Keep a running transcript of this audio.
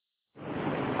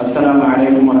السلام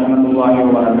عليكم ورحمة الله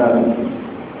وبركاته.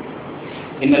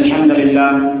 إن الحمد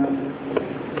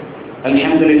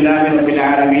لله رب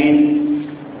العالمين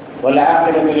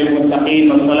والعاقبة للمتقين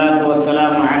والصلاة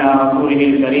والسلام على رسوله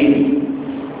الكريم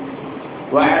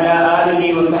وعلى آله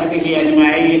وصحبه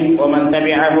أجمعين ومن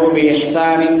تبعه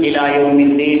بإحسان إلى يوم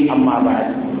الدين. أما بعد،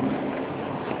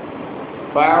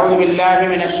 فأعوذ بالله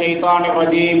من الشيطان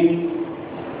الرجيم.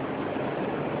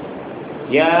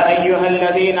 يا أيها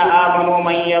الذين آمنوا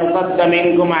من يرتد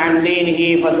منكم عن دينه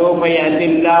فسوف يأتي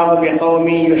الله بقوم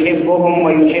يحبهم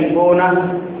ويحبونه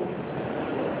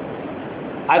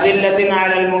أذلة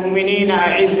على المؤمنين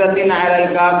أعزة على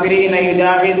الكافرين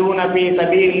يجاهدون في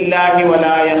سبيل الله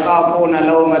ولا يخافون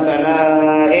لومة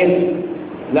لائم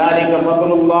ذلك فضل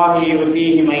الله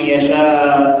يؤتيه من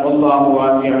يشاء والله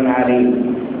واسع عليم.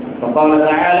 وقال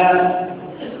تعالى: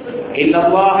 إن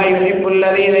الله يحب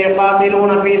الذين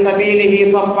يقاتلون في سبيله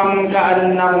صفا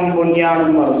كأنهم بنيان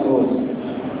مرصوص.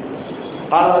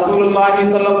 قال رسول الله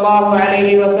صلى الله عليه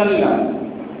وسلم: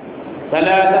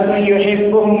 ثلاثة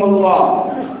يحبهم الله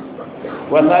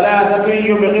وثلاثة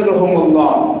يبغضهم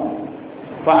الله.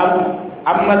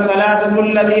 فأما الثلاثة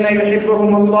الذين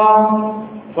يحبهم الله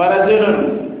فرجل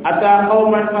أتى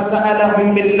قوما فسألهم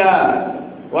بالله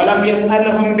ولم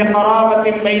يسألهم بقرابة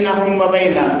بينهم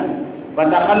وبينه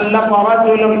فتخلف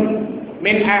رجل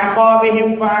من أعقابهم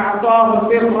فأعطاه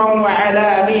سرا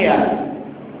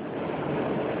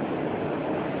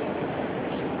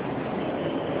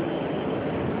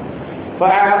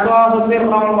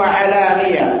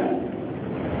وعلانية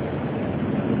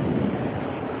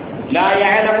لا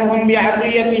يعلمهم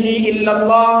بعطيته إلا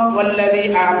الله والذي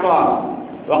أعطاه.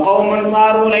 وقوم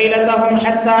صاروا ليلتهم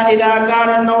حتى إذا كان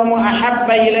النوم أحب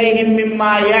إليهم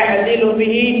مما يعدل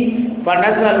به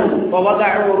فنزلوا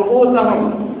فوضعوا رؤوسهم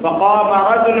فقام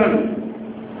رجل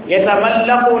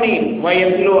يتملقني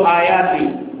ويتلو آياتي.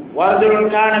 ورجل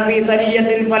كان في سرية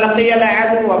فلقي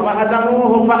العدو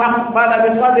فهزموه فأقبل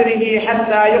بصدره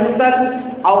حتى يقتل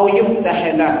أو يفتح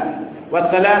له.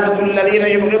 والثلاثة الذين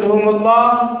يبغضهم الله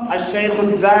الشيخ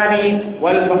الزاني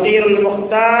والفقير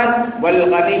المختال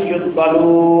والغني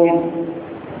الظلوم.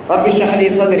 رب اشرح لي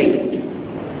صدري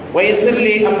ويسر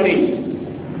لي أمري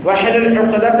واحلل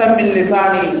عقدة من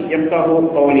لساني يفقهوا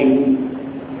قولي.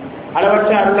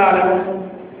 அளவற்ற அல்லாஹ்வும்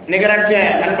நிகரற்ற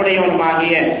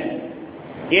அன்புடையவனுமாகிய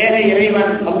ஏக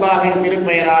இறைவன் அல்லாஹ்வின்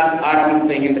திருப்பெயரால் ஆரம்பம்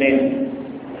செய்கின்றேன்.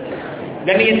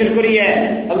 கண்ணியத்திற்குரிய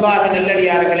அல்லாஹ்வின்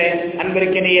நல்லடியார்களே,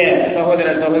 அன்பிற்கினிய சகோதர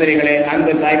சகோதரிகளே,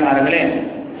 அன்பு தாய்மார்களே,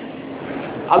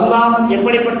 அல்லாஹ்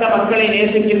எப்படிப்பட்ட மக்களை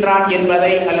நேசிக்கின்றான்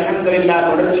என்பதை அல்ஹம்துலில்லாஹ்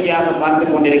தொடர்ச்சியாக பார்த்து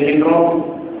கொண்டிருக்கின்றோம்.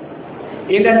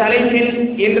 இந்த தலைப்பில்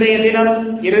இன்றைய தினம்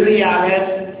இறுதியாக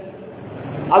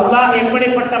அல்லாஹ்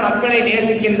எப்படிப்பட்ட மக்களை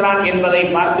நேசிக்கின்றான் என்பதை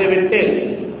பார்த்துவிட்டு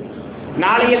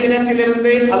நாளைய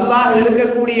தினத்திலிருந்து அல்லாஹ்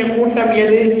இருக்கக்கூடிய கூட்டம்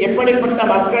எது, எப்படிப்பட்ட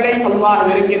மக்களை அல்லாஹ்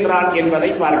இருக்கின்றான் என்பதை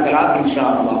பார்க்கலாம் இன்ஷா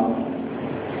அல்லாஹ்.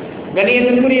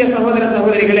 கண்ணியத்திற்குரிய சகோதர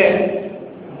சகோதரிகளே,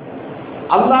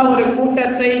 அல்லாஹ் ஒரு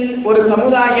கூட்டத்தை, ஒரு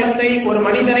சமுதாயத்தை, ஒரு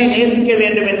மனிதனை நேசிக்க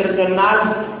வேண்டும் என்று சொன்னால்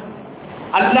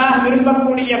அல்லாஹ்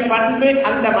விரும்பக்கூடிய பண்பு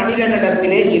அந்த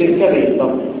மனிதனிடத்திலே இருக்க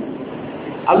வேண்டும்.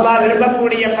 அல்லாஹ்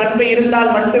விரும்பக்கூடிய பண்பு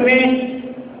இருந்தால் மட்டுமே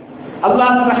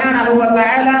அல்லாஹ் சுப்ஹானஹு வ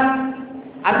தஆலா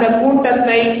அந்த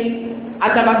கூட்டத்தை,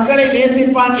 அந்த மக்களை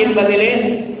நேசிப்பான் என்பதிலே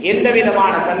எந்த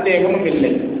விதமான சந்தேகமும்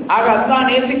இல்லை. ஆக அல்லாஹ்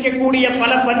நேசிக்கக்கூடிய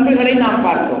பல பண்புகளை நாம்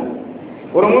பார்த்தோம்.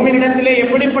 ஒரு மூமினிடத்திலே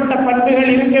எப்படிப்பட்ட பண்புகள்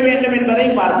இருக்க வேண்டும் என்பதை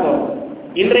பார்த்தோம்.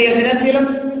 இன்றைய தினத்திலும்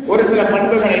ஒரு சில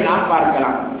பண்புகளை நாம்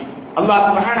பார்க்கலாம். அல்லாஹ்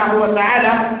சுப்ஹானஹு வ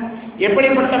தஆலா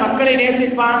எப்படிப்பட்ட மக்களை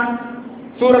நேசிப்பான்?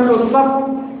 சூரத்துல் ஸஃப்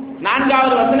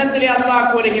 4வது வசனத்திலே அல்லாஹ்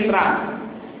கூறுகின்றான்: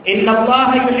 இன்னல்லாஹ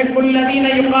யுஹிப்புல் லதீன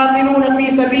யுகாத்திலூன ஃபீ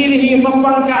ஸபீலிஹி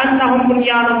ஸஃபன் கஅன்னஹும்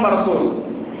புன்யானும் மர்சூஸ்.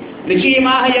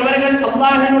 நிச்சயமாக எவர்கள்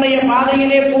அல்லாஹ்வினுடைய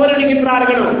பாதையிலே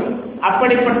போரிடுகின்றார்களோ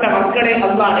அப்படிப்பட்ட மக்களை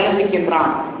அல்லாஹ்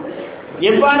நேசிக்கின்றான்.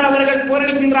 எவ்வாறு அவர்கள்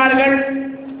போரிடுகின்றார்கள்?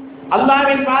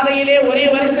 அல்லாஹ்வின் பாதையிலே ஒரே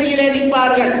வரிசையிலே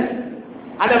நிற்பார்கள்.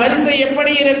 அந்த வரிசை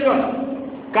எப்படி இருக்கும்?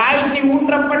 காய்ச்சி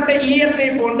ஊற்றப்பட்ட ஈயத்தை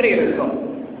போன்று இருக்கும்.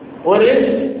 ஒரு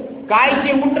காய்ச்சி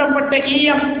ஊற்றப்பட்ட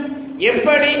ஈயம்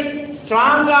எப்படி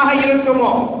ஸ்ட்ராங்காக இருக்குமோ,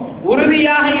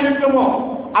 உறுதியாக இருக்குமோ,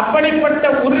 அப்படிப்பட்ட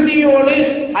உறுதியோடு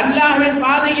அல்லாஹ்வின்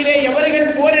பாதையிலே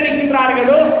எவர்கள்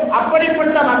போரிடுகின்றார்களோ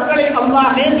அப்படிப்பட்ட மக்களை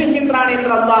அல்லாஹ் நேசிக்கின்றான்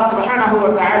என்று அல்லாஹ் சுப்ஹானஹு வ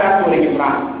தஆலா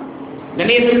கூறுகின்றான்.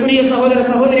 கண்ணியத்திற்குரிய சகோதர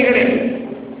சகோதரிகளே,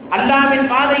 அல்லாஹ்வின்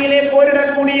பாதையிலே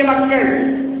போரிடக்கூடிய மக்கள்,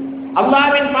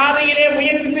 அல்லாஹ்வின் பாதையிலே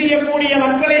முயற்சி செய்யக்கூடிய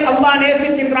மக்களை அல்லாஹ்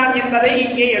நேசிக்கின்றான் என்பதை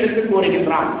இங்கே எடுத்து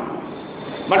கூறுகின்றான்.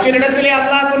 மற்றொரு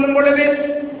அல்லாஹ் சொல்லும் பொழுது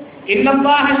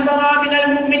இன்னல்லாஹ அஸ்தரா மினல்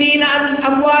முஃமினீன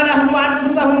அம்வாலஹும் வ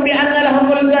அன்ஃபுஸஹும் பிஅன்ன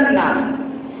லஹுமுல் ஜன்னah,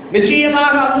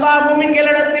 நிச்சயமாக அல்லாஹ்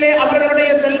முஃமின்களிடத்திலே அவர்களுடைய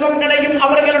செல்வங்களையும்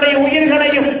அவர்களுடைய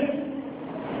உயிர்களையும்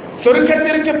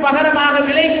சொர்க்கத்திற்கு பகரமாக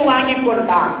விலைக்கு வாங்கிக்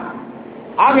கொண்டான்.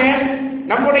 ஆக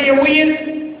நம்முடைய உயிர்,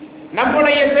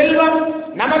 நம்முடைய செல்வம்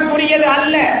நமக்குரியது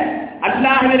அல்ல,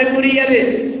 அல்லாஹ்விற்குரியது.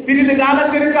 சிறிது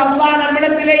காலத்திற்கு அல்லாஹ்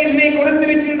நம்மிடத்திலே இதை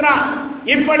கொடுத்திருக்கின்றான்.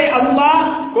 இப்படி அல்லாஹ்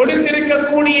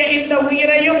கொடுத்திருக்கக்கூடிய இந்த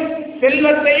உயிரையும்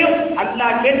செல்வத்தையும்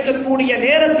அல்லாஹ் கேட்கக்கூடிய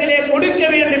நேரத்திலே கொடுக்க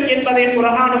வேண்டும் என்பதை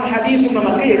குர்ஆனும் ஹதீஸும்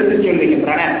நமக்கு எடுத்துச்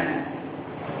சொல்லுகின்றன.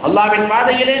 அல்லாஹ்வின்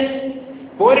பாதையிலே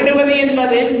போரிடுவது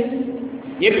என்பது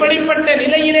எப்படிப்பட்ட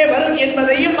நிலையிலே வரும்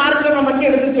என்பதையும் மார்க்கம் நமக்கு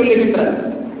எடுத்துச் சொல்லுகின்றது.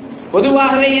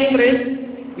 பொதுவாகவே இன்று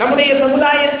நம்முடைய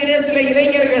சமுதாயத்திலே சில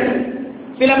இளைஞர்கள்,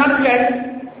 சில மக்கள்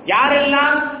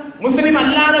யாரெல்லாம் முஸ்லிம்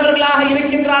அல்லாதவர்களாக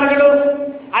இருக்கின்றார்களோ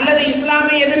அல்லது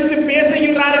இஸ்லாமை எதிர்த்து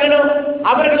பேசுகின்றார்களோ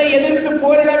அவர்களை எதிர்த்து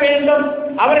போரிட வேண்டும்,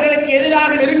 அவர்களுக்கு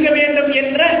எதிராக இருக்க வேண்டும்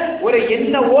என்ற ஒரு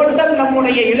எண்ண ஓட்டம்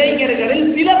நம்முடைய இளைஞர்களில்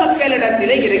சில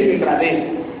மக்களிடத்திலே இருக்கின்றது.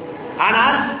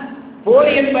 ஆனால் போர்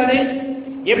என்பது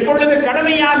எப்பொழுது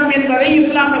கடமையாகும் என்பதை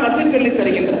இஸ்லாம் நமக்கு சொல்லித்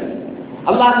தருகின்றது.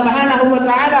 அல்லாஹ் சுப்ஹானஹு வ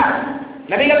தஆலா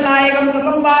நபிகள் நாயகம்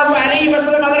ஸல்லல்லாஹு அலைஹி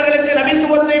வஸல்லம் அவர்களுக்கு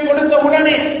நபித்துவத்தை கொடுத்த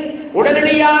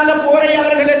உடனடியாக போரை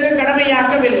அவர்களுக்கு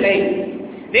கடமையாக்கவில்லை.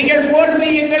 நீங்கள் போர்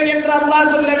செய்யுங்கள் என்று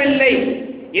அல்லாஹ் சொல்லவில்லை.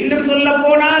 இன்னும் சொல்ல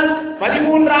போனால்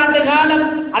 13 ஆண்டு காலம்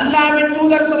அல்லாஹ்வின்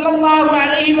தூதர் ஸல்லல்லாஹு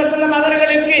அலைஹி வஸல்லம்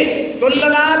அவர்களுக்கு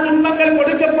சொல்லலா துன்பங்கள்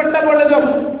கொடுக்கப்பட்ட பொழுதும்,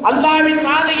 அல்லாஹ்வின்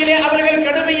பாதையிலே அவர்கள்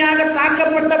கடுமையாக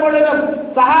தாக்கப்பட்ட பொழுதும்,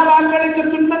 சஹாபாக்களுக்கு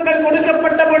துன்பங்கள்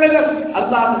கொடுக்கப்பட்ட பொழுதும்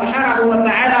அல்லாஹ் சுப்ஹானஹு வ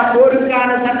தஆலா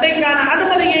போருக்கான சண்டைக்கான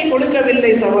அனுமதியை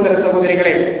கொடுக்கவில்லை. சகோதர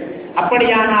சகோதரிகளே,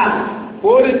 அப்படியானால்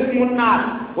போருக்கு முன்னால்,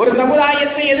 ஒரு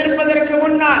சமுதாயத்தை எதிர்ப்பதற்கு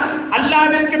முன்னால்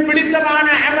அல்லாஹ்விற்கு பிடித்தமான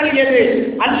அமல் எது,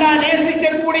 அல்லாஹ்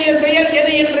நேசிக்கக்கூடிய செயல்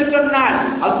எது என்று சொன்னால்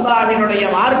அல்லாஹ்வினுடைய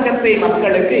மார்க்கத்தை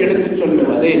மக்களுக்கு எடுத்துச்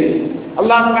சொல்லுவது.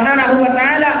 அல்லாஹ் சுப்ஹானஹு வ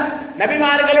தஆலா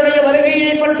நபிமார்களுடைய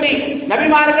வருகையை பற்றி,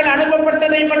 நபிமார்கள்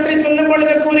அனுப்பப்பட்டதை பற்றி சொல்லும்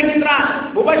பொழுது கூறுகின்றான்,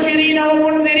 முபஷிரீன வ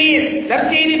முன்திரீன்,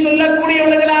 நற்செய்தி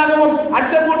சொல்லக்கூடியவர்களாகவும்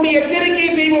அச்சமூட்டி எச்சரிக்கை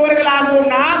செய்பவர்களாகவும்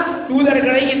நாம்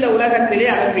தூதர்களை இந்த உலகத்திலே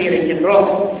அனுப்பி இருக்கின்றோம்.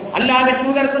 அல்லாஹ்வின்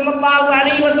தூதர் ஸல்லல்லாஹு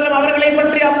அலைஹி வஸல்லம் அவர்களை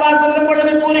பற்றி அல்லாஹ் சொல்லும்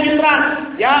பொழுது கூறுகின்றான்,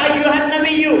 யா அய்யுஹன்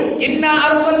நபியு இன்னா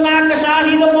அர்ஸல்னாக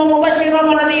ஷாஹிதன் வ முபஷிரன்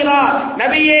வ நதீரா.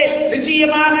 நபியே,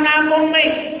 நிச்சயமாக நாம் உம்மை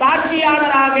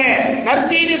சாட்சியாளராக,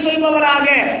 நற்செய்தி சொல்பவராக,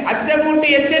 அச்சமூட்டி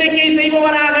எச்சரிக்கை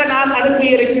செய்பவராக நாம் அனுப்பி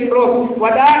இருக்கின்றோம்.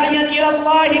 வதாஇயன்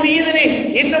இலல்லாஹி பிஇذنி,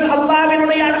 இன்னும்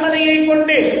அல்லாஹ்வினுடைய அனுமதியை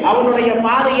கொண்டு அவனுடைய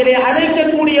பாதையிலே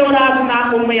அழைக்கக்கூடியவராக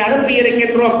நாம் உம்மை அனுப்பி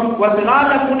இருக்கின்றோம்.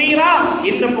 வஸிராஜ முனீரா,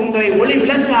 இன்னும் உங்களை ஒளி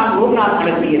விளக்காகவும் நாம்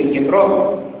அனுப்பி இருக்கின்றோம்.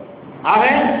 ஆக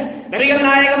நபிகள்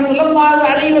நாயகம் ஸல்லல்லாஹு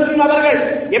அலைஹி வஸல்லம் அவர்கள்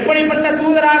எப்படிப்பட்ட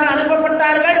தூதராக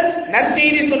அனுப்பப்பட்டார்கள்?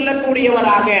 நற்செய்தி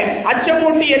சொல்லக்கூடியவராக,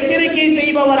 அச்சமூட்டி எச்சரிக்கை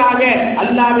செய்பவராக,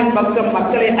 அல்லாஹ்வின் பக்கம்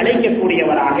மக்களை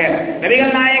அழைக்கக்கூடியவராக.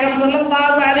 நபிகள் நாயகம்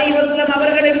ஸல்லல்லாஹு அலைஹி வஸல்லம்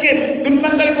அவர்களுக்கு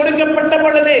துன்பங்கள் கொடுக்கப்பட்ட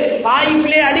பொழுது,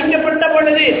 தாயிலே அடிக்கப்பட்ட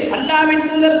பொழுது அல்லாஹ்வின்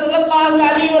தூதர் ஸல்லல்லாஹு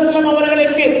அலைஹி வஸல்லம்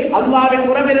அவர்களுக்கு அல்லாஹ்வின்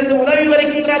புறமிருந்து உதவி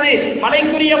வருகின்றது.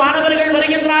 மலைக்குரிய வானவர்கள்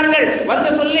வருகின்றார்கள்,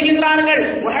 வந்து சொல்லுகின்றார்கள்,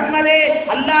 முஹம்மதே,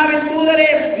 அல்லாஹ்வின் தூதரே,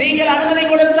 நீங்கள் அனுமதி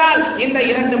கொடுத்தால் இந்த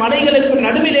 2 மலைகளுக்கு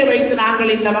நடுவிலே வைத்து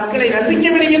நாங்கள் இந்த மக்களை ரசிக்க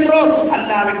விடுகின்றோம்.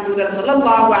 அல்லாஹ்வின் தூதர்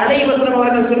ஸல்லல்லாஹு அலைஹி வஸல்லம்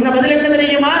அவர்கள் சொன்ன பதில் என்ன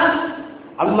தெரியுமா?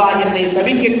 அல்லாஹ் என்னை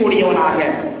சபிக்கக்கூடியவனாக,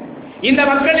 இந்த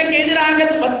மக்களுக்கு எதிராக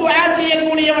பத்துஆ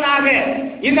செய்யக்கூடியவனாக,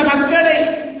 இந்த மக்களை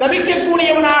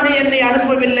சபிக்கக்கூடியவனாக என்னை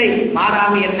அனுப்பவில்லை,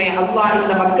 மாறாக என்னை அல்லாஹ்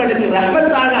இந்த மக்களுக்கு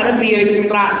ரஹ்மத்தாக அனுப்பி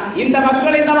இருக்கின்றான். இந்த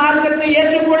மக்கள் இந்த மார்க்கத்தை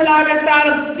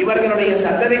ஏற்றுக்கொள்ளாவிட்டாலும் இவர்களுடைய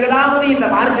சந்ததிகளாவது இந்த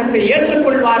மார்க்கத்தை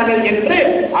ஏற்றுக்கொள்வார்கள் என்று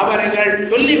அவர்கள்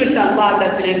சொல்லிவிட்டு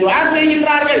அல்லாஹ்விடத்திலே துஆ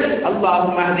செய்கின்றார்கள்.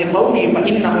 அல்லாஹும்ம ஹதி கௌமி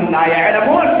ஃபஇன்னஹும் லா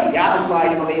யஅலமூன். யா அல்லாஹ்,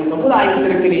 என்னுடைய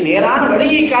சமுதாயத்திற்கு நீ நேரான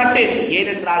வழியை காட்டு,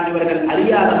 ஏனென்றால் இவர்கள்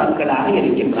அறியாத மக்களாக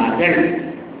இருக்கின்றார்கள்.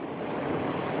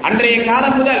 அன்றைய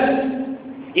காலம் முதல்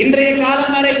இன்றைய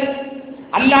காலம் வரை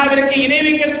அல்லாஹ்விற்கு இணை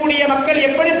வைக்கக்கூடிய மக்கள்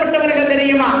எப்படிப்பட்டவர்கள்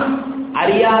தெரியுமா?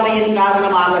 அறியாமையின்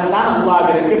காரணமாகத்தான்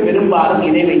அல்லாஹ்விற்கு பெரும்பாலும்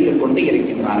இணை வைத்துக் கொண்டு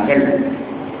இருக்கின்றார்கள்.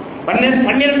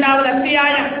 12வது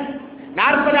அத்தியாயம்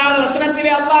 40வது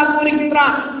வசனத்திலே அல்லாஹ்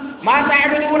கூறுகின்றான், மா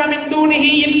தஅபுதுன மின்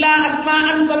தூனிஹி இல்லா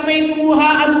அஸ்மாஅன் சம்மைதுஹா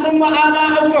அன்தும் வ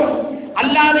ஆபாஉக்கும்.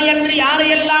 அல்லாஹ்வை அன்றி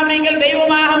யாரையெல்லாம் நீங்கள்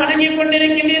தெய்வமாக வணங்கிக்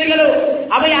கொண்டிருக்கின்றீர்களோ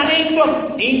அவை அனைத்தும்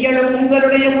நீங்களும்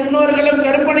உங்களுடைய முன்னோர்களும்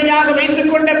கற்பனையாக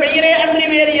வைத்துக் கொண்ட பெயரே அன்றி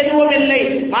வேறு எதுவும் இல்லை.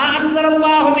 மா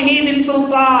அன்ஸலல்லாஹு பிஹி மின்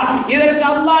சுல்தான். இதற்கு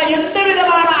அல்லாஹ் எந்த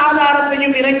விதமான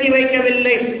ஆதாரத்தையும் இறக்கி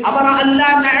வைக்கவில்லை. அவர்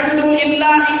அல்லாஹ் நஅபுது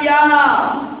இல்லா இய்யா,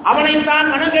 அவனைத்தான்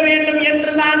வணங்க வேண்டும்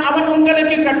என்று தான் அவன்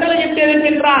உங்களுக்கு கட்டளையிட்டு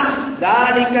இருக்கின்றான்.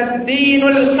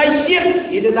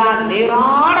 இதுதான்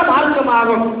நேரான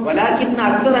மார்க்கமாகும்.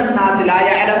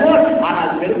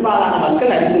 ஆனால் பெரும்பாலான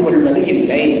மக்கள் அறிந்து கொள்வது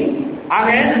இல்லை. ஆக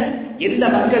இந்த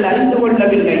மக்கள் அறிந்து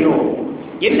கொள்ளவில்லையோ,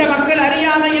 எந்த மக்கள்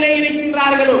அறியாமையிலே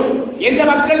இருக்கின்றார்களோ, எந்த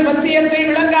மக்கள் சத்தியத்தை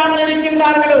விளங்காமல்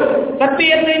இருக்கின்றார்களோ,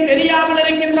 சத்தியத்தை தெரியாமல்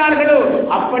இருக்கின்றார்களோ,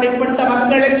 அப்படிப்பட்ட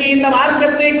மக்களுக்கு இந்த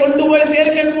மார்க்கத்தை கொண்டு போய்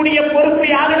சேர்க்கக்கூடிய பொறுப்பு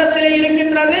யாரிடத்திலே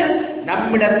இருக்கின்றது?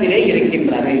 நம்மிடத்திலே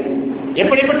இருக்கின்றது.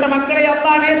 எப்படிப்பட்ட மக்களை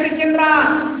அல்லாஹ் நேசிக்கின்றான்?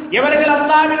 எவர்கள்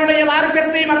அல்லாஹ்வினுடைய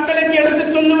மார்க்கத்தை மக்களுக்கு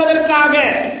எடுத்துச் சொல்லுவதற்காக,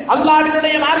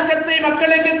 அல்லாஹ்வினுடைய மார்க்கத்தை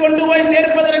மக்களுக்கு கொண்டு போய்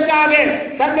சேர்ப்பதற்காக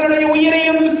தங்களுடைய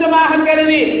உயிரையும் சுத்தமாக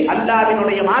கருதி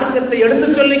அல்லாஹ்வினுடைய மார்க்கத்தை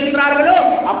எடுத்துச் சொல்லுகின்றார்களோ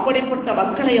அப்படிப்பட்ட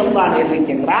மக்களை அல்லாஹ்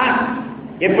நேசிக்கின்றான்.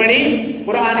 எப்படி?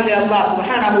 குர்ஆனில் அல்லாஹ்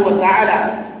சுப்ஹானஹு வ தஆலா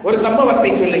ஒரு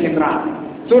சம்பவத்தை சொல்லுகின்றான்.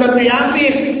 சூரத்து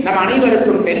யாசீன் நம்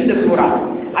அனைவருக்கும் தெரிந்த சூரா.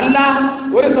 அல்லாஹ்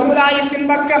ஒரு சமுதாயத்தின்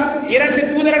பக்கம் 2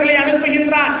 தூதர்களை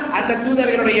அனுப்புகின்றான். அந்த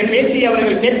தூதர்களுடைய பேச்சை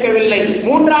அவர்கள் கேட்கவில்லை.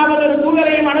 3வது ஒரு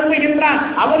தூதரையும் அனுப்புகின்றான்.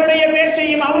 அவருடைய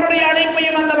பேச்சையும் அவருடைய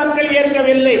அழைப்பையும் அந்த மக்கள்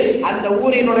ஏற்கவில்லை. அந்த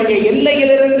ஊரினுடைய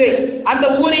எல்லையிலிருந்து, அந்த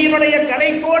ஊரினுடைய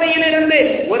கடைக்கோடியிலிருந்து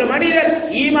ஒரு மனிதர்,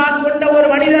 ஈமான் கொண்ட ஒரு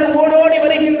மனிதர் ஓடோடி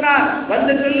வருகின்றார்.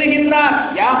 வந்து சொல்லுகின்றார்,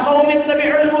 யா கௌமி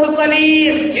இத்தபிஉல்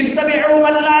முர்ஸலீன் இத்தபிஉ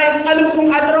மன் லா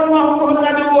யஸ்அலுக்கும் அஜ்ரன் வ ஹும்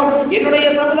முஹ்ததூன். என்னுடைய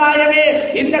சமுதாயமே,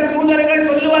 இந்த தூதர்கள்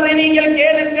சொல்லுவதை நீங்கள்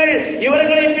கேளுங்கள்,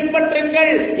 இவர்களை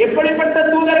பின்பற்றுங்கள். எப்படிப்பட்ட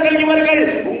தூதர்கள் இவர்கள்?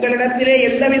 உங்களிடத்திலே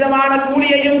எந்த விதமான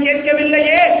கூலியையும்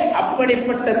கேட்கவில்லையே,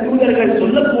 அப்படிப்பட்ட தூதர்கள்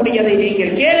சொல்லக்கூடியதை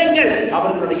நீங்கள் கேளுங்கள்,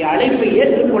 அவர்களுடைய அழைப்பை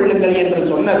ஏற்றுக்கொள்ளுங்கள் என்று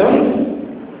சொன்னதும்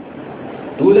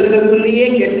தூதர்கள் சொல்லியே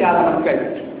கேட்காத மக்கள்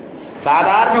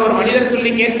சாதாரண ஒரு மனிதர்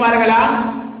சொல்லி கேட்பார்களா?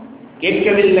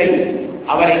 கேட்கவில்லை.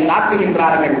 அவரை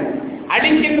தாக்குகின்றார்கள்,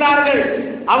 அடிக்கின்றார்கள்,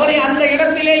 அவரை அந்த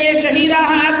இடத்திலேயே ஷஹீதாக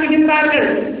ஆக்குகின்றார்கள்.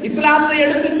 இஸ்லாத்தை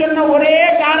எடுத்துச் சொன்ன ஒரே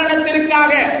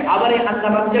காரணத்திற்காக அவரை அந்த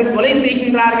மக்கள் கொலை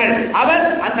செய்கின்றார்கள். அவர்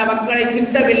அந்த மக்களை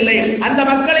திட்டவில்லை, அந்த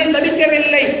மக்களை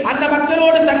தடுக்கவில்லை, அந்த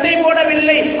மக்களோடு சண்டை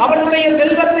போடவில்லை, அவர்களுடைய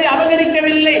செல்வத்தை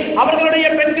அபகரிக்கவில்லை, அவர்களுடைய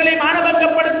பெண்களை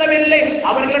மானபங்கப்படுத்தவில்லை,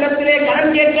 அவர்களிடத்திலே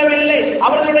கடன் கேட்கவில்லை,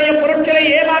 அவர்களுடைய பொருட்களை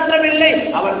ஏமாற்றவில்லை.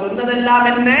 அவர் சொன்னதெல்லாம்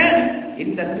என்ன?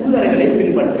 இந்த தூதர்களை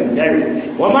பின்பற்றுங்கள்.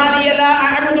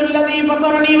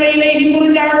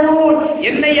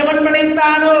 என்னை எவன்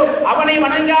படைத்தானோ அவனை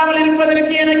வணங்காமல்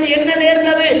இருப்பதற்கு எனக்கு என்ன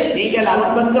நேர்ந்தது? நீங்கள்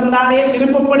அவன் பக்கம் தானே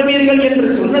திருப்பப்படுவீர்கள் என்று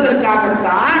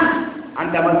சொன்னதற்காகத்தான்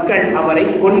அந்த மக்கள் அவரை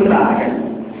கொன்றார்கள்,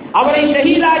 அவரை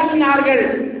ஷஹீதாக்கினார்கள்.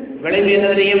 விளைவு என்ன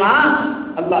தெரியுமா?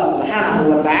 அல்லாஹ் சுப்ஹானஹு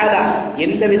வ தஆலா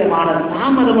எந்த விதமான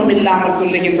தாமதமும் இல்லாமல்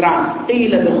சொல்லுகின்றான்,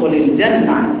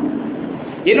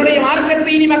 என்னுடைய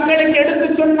மார்க்கத்தை நீ மக்களுக்கு எடுத்து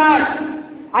சொன்னார்.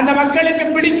 அந்த மக்களுக்கு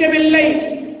பிடிக்கவில்லை,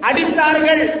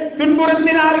 அடித்தார்கள்,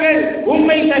 துன்புறுத்தினார்கள்,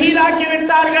 உம்மை ஷஹீதாக்கி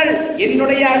விட்டார்கள்.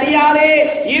 என்னுடைய அடியாரே,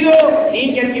 இதோ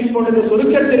நீங்கள் இப்பொழுது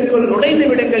சொர்க்கத்திற்குள் நுழைந்து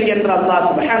விடுங்கள் என்று அல்லாஹ்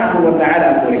சுப்ஹானஹு வ தஆலா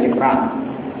கூறுகின்றான்.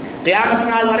 கியாமத்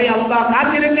நாள் வரை அல்லாஹ்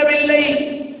காத்திருக்கவில்லை.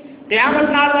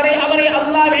 கியாமத் நாள் வரை அவரை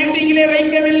அல்லாஹ் வேண்டியிலே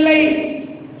வைக்கவில்லை.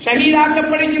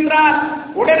 ஷஹீதாக்கப்படுகின்றார்.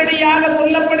 உடனடியாக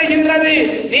சொல்லப்படுகின்றது,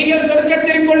 நீங்கள்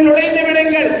சொர்க்கத்திற்குள் நுழைந்து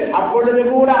விடுங்கள். அப்பொழுது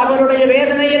கூட அவருடைய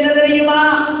வேதனை என்ன தெரியுமா?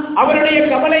 அவருடைய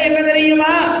கவலை என்ன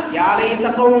தெரியுமா? யாரை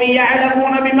தகௌமி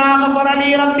யஅலமூன பிமா கஃபரனி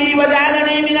ரப்பி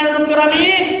வஜஅலனி மினல்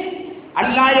முக்ரமீன்.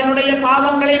 அல்லாஹ் என்னுடைய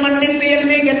பாவங்களை மன்னித்து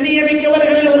என்னை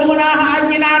கண்ணியமிக்கவர்களில் ஒருவனாக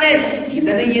ஆக்கினானே.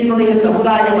 இதனை என்னுடைய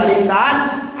சமுதாயம் அறிந்தால்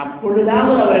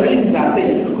அப்பொழுதாவது அவர்கள் இந்த அர்த்தத்தை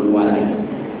ஏற்றுக்கொள்வார்கள்,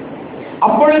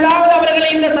 அப்பொழுதாவது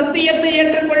அவர்கள் இந்த சத்தியத்தை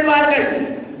ஏற்றுக்கொள்வார்கள்.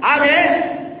 ஆக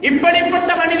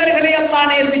இப்படிப்பட்ட மனிதர்களை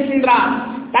அல்லாஹ் நேசிக்கின்றான்.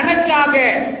 தனக்காக,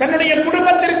 தன்னுடைய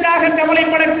குடும்பத்திற்காக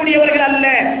கவலைப்படக்கூடியவர்கள் அல்ல,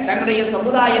 தன்னுடைய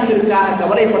சமுதாயத்திற்காக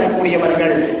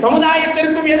கவலைப்படக்கூடியவர்கள்,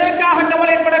 சமுதாயத்திற்கும் எதற்காக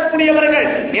கவலைப்படக்கூடியவர்கள்.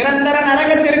 நிரந்தர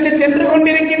நரகத்திற்கு சென்று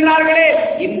கொண்டிருக்கின்றார்களே,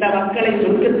 இந்த மக்களை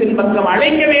சொர்க்கத்தின் பக்கம்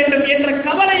அழைக்க வேண்டும் என்ற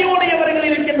கவலையோடு எவர்கள்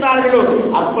இருக்கின்றார்களோ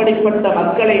அப்படிப்பட்ட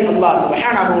மக்களை அல்லாஹ்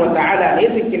சுப்ஹானஹு வ தஆலா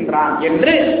நேசிக்கின்றான்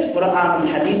என்று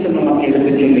குர்ஆனும் ஹதீஸும் நமக்கு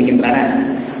எடுத்துச் சொல்லுகின்றன.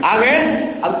 ஆக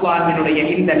அல்லாஹ்வினுடைய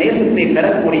இந்த நேசத்தை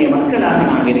பெறக்கூடிய மக்களாக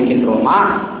நாம் இருக்கின்றோமா?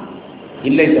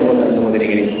 இல்லை சகோதர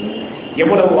சகோதரிகளே.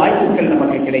 எவ்வளவு வாய்ப்புகள்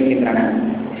நமக்கு கிடைக்கின்றன,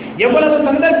 எவ்வளவு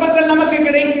சந்தர்ப்பங்கள் நமக்கு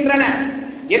கிடைக்கின்றன.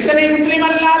 எத்தனை முஸ்லிம்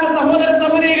அல்லாத சகோதர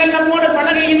சகோதரிகள் நம்மோடு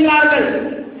பழகுகின்றார்கள்.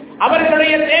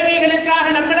 அவர்களுடைய தேவைகளுக்காக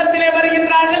நம்மிடத்திலே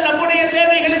வருகின்றார்கள், நம்முடைய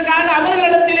தேவைகளுக்காக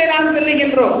அவர்களிடத்திலே நாம்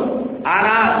செல்லுகின்றோம்.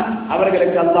 ஆனால்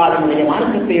அவர்களுக்கு அல்லாஹ்வுடைய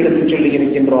மார்க்கத்தை எடுத்துச் சொல்லி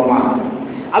இருக்கின்றோமா?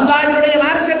 அல்லாஹ்வுடைய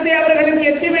மார்க்கத்தை அவர்களுக்கு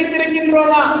எட்டி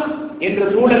வைத்திருக்கின்றோமா என்று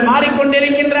சூழல்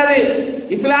மாறிக்கொண்டிருக்கின்றது.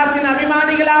 இஸ்லாத்தின்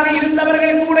அபிமானிகளாக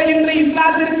இருந்தவர்கள் கூட இன்று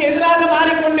இஸ்லாத்திற்கு எதிராக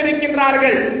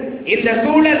மாறிக்கொண்டிருக்கின்றார்கள். இந்த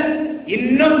சூழல்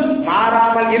இன்னும்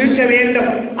மாறாமல் இருக்க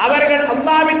வேண்டும். அவர்கள்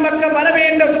அல்லாஹ்வின் பக்கம் வர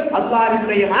வேண்டும்,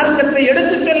 அல்லாஹ்வுடைய மார்க்கத்தை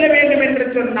எடுத்துச் சொல்ல வேண்டும் என்று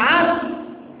சொன்னால்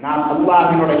நாம்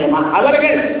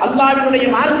அவர்கள் அல்லாஹ்வினுடைய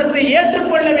மார்க்கத்தை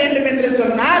ஏற்றுக்கொள்ள வேண்டும் என்று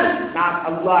சொன்னால் நாம்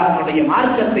அல்லாஹ்வினுடைய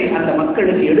மார்க்கத்தை அந்த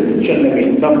மக்களுக்கு எடுத்துச் சொல்ல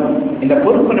வேண்டும். இந்த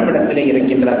பொறுப்பு நம்மிடத்திலே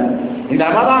இருக்கின்றது. இந்த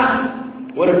ரமலான்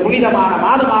ஒரு புனிதமான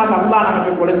மாதமாக அல்லாஹ்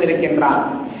நமக்கு கொடுத்திருக்கின்றார்.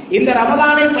 இந்த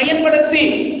ரமலானை பயன்படுத்தி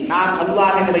நாம்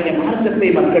அல்லாஹ்வுடைய மார்க்கத்தை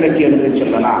மக்களுக்கு எடுத்துச்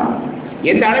சொல்லலாம்.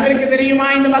 எந்த அளவிற்கு தெரியுமா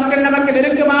இந்த மக்கள் நமக்கு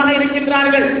நெருக்கமாக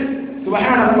இருக்கின்றார்கள்?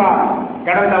 சுப்ஹானல்லாஹ்.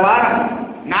 கடந்த வாரம்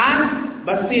நான்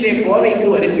பஸ்ஸிலே கோவைக்கு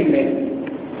வருகின்றேன்.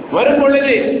 வரும்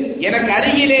பொழுது எனக்கு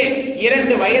அருகிலே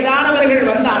 2 வயதானவர்கள்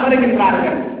வந்து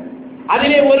அமருகின்றார்கள்.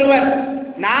 அதிலே ஒருவர்,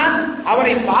 நான்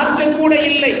அவரை பார்க்க கூட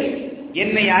இல்லை,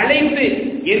 என்னை அழைத்து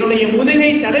என்னுடைய முதுகை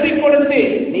தடவி கொடுத்து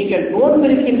நீங்கள்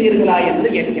நோன்பிருக்கின்றீர்களா என்று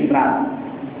கேட்கின்றார்.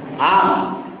 ஆம்,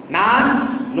 நான்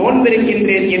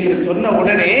நோன்பிருக்கின்றேன் என்று சொன்ன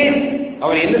உடனே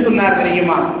அவர் என்ன சொன்னார்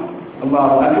தெரியுமா?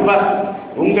 அல்லாஹ் அக்பர்,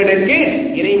 உங்களுக்கு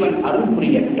இறைவன் அருள்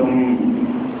புரியட்டும்.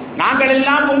 நாங்கள்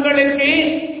எல்லாம் உங்களுக்கு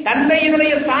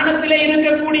தந்தையினுடைய ஸ்தானத்திலே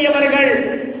இருக்கக்கூடியவர்கள்,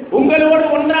 உங்களோடு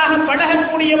ஒன்றாக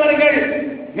பழகக்கூடியவர்கள்.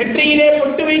 நெற்றியிலே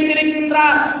பொட்டு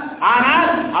வைத்திருக்கின்றார், ஆனால்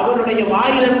அவருடைய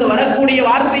வாயிலிருந்து வரக்கூடிய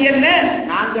வார்த்தை என்ன?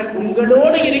 நாங்கள்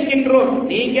உங்களோடு இருக்கின்றோம்,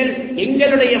 நீங்கள்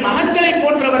எங்களுடைய மகன்களை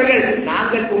போன்றவர்கள்,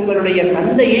 நாங்கள் உங்களுடைய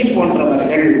தந்தையை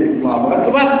போன்றவர்கள்.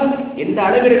 எந்த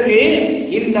அளவிற்கு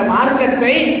இந்த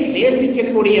மார்க்கத்தை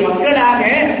நேசிக்கக்கூடிய மக்களாக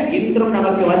இன்றும்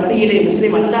நமக்கு மத்தியிலே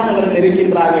முஸ்லிம் அல்லாதவர்கள்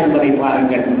இருக்கின்றார்கள் என்பதை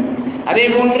பாருங்கள். அதே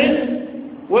போன்று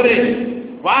ஒரு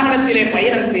வாகனத்திலே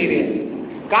பயணம் செய்தேன்,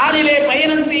 காரிலே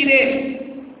பயணம் செய்தேன்.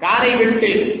 காரை விட்டு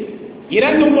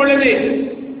இறங்கும் பொழுது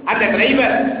அந்த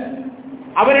டிரைவர்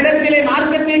அவரிடத்திலே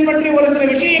மார்க்கத்தை பற்றி ஒரு சில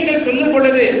விஷயங்கள் சொல்லும்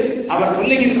பொழுது அவர்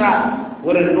சொல்லுகின்றார்,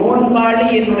 ஒரு நோன்பாளி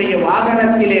என்னுடைய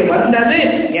வாகனத்திலே வந்தது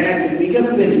எனக்கு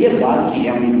மிகப்பெரிய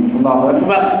பாக்கியம்.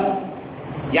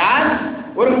 யார்?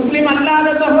 ஒரு முஸ்லிம் அல்லாத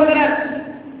சகோதரர்,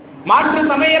 மாற்று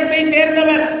சமயத்தை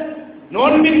சேர்ந்தவர்.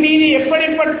 நோன்பின் மீது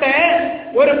எப்படிப்பட்ட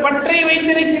ஒரு பற்றை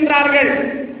வைத்திருக்கின்றார்கள்,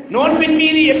 நோன்பின்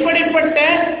மீது எப்படிப்பட்ட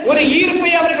ஒரு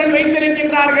ஈர்ப்பை அவர்கள்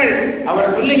வைத்திருக்கின்றார்கள்.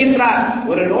 அவர் சொல்லுகின்றார்,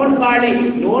 ஒரு நோன்பாளி,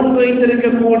 நோன்பு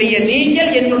வைத்திருக்கக்கூடிய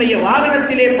நீங்கள் என்னுடைய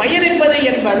வாகனத்திலே பயணிப்பது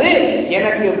என்பது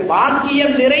எனக்கு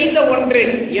பாக்கியம் நிறைந்த ஒன்று,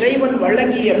 இறைவன்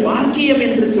வழங்கிய பாக்கியம்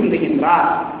என்று சொல்லுகின்றார்.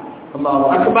 அல்லாஹ்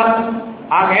அக்பர்.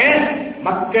 ஆக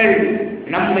மக்கள்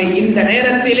நம்மை இந்த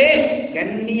நேரத்திலே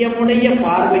கண்ணியமுடைய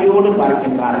பார்வையோடு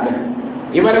பார்க்கின்றார்கள்.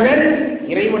 இவர்கள்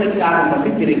இறைவனுக்காக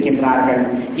மதித்திருக்கின்றார்கள்,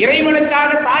 இறைவனுக்காக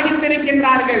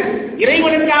சாகித்திருக்கின்றார்கள்,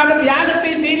 இறைவனுக்காக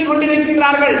தியாகத்தை செய்து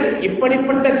கொண்டிருக்கின்றார்கள்.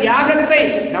 இப்படிப்பட்ட தியாகத்தை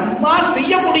நம்மால்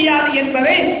செய்ய முடியாது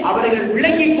என்பதை அவர்கள்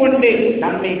விளங்கிக் கொண்டு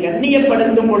நம்மை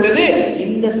கண்ணியப்படுத்தும் பொழுது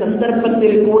இந்த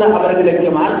சந்தர்ப்பத்தில் கூட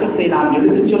அவர்களுக்கு மார்க்கத்தை நாம்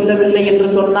எடுத்துச் சொல்லவில்லை என்று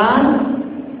சொன்னால்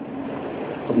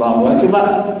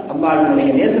அல்லாஹ்வுடைய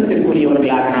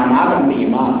நேசத்திற்குரியவர்களாக நாம் ஆக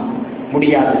முடியுமா?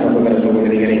 முடியாது சகோதர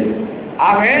சகோதரிகளே.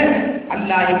 ஆக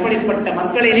அல்லாஹ் எப்படிப்பட்ட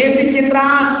மக்களை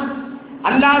நேசிக்கின்றான்?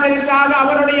 அல்லாஹ்விற்காக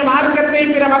அவருடைய மார்க்கத்தை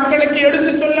பிற மக்களுக்கு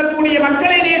எடுத்துச் சொல்லக்கூடிய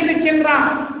மக்களை நேசிக்கின்றான்.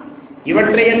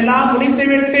 இவற்றையெல்லாம்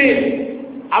முடித்துவிட்டு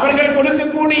அவர்கள்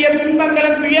கொடுக்கக்கூடிய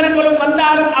துன்பங்களும் துயரங்களும்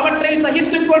வந்தாலும் அவற்றை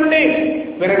சகித்துக் கொண்டு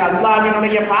பிறகு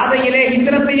அல்லாஹ்வினுடைய பாதையிலே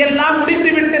ஹிஜ்ரத்தை எல்லாம்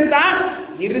முடித்துவிட்டுத்தான்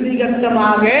இறுதி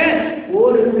கட்டமாக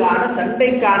போருக்கான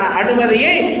சண்டைக்கான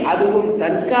அனுமதியை, அதுவும்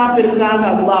தற்காப்பிற்காக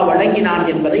அல்லாஹ் வழங்கினான்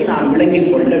என்பதை நாம்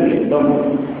விளங்கிக் கொள்ள வேண்டும்.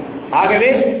 ஆகவே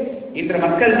இன்று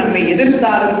மக்கள் நம்மை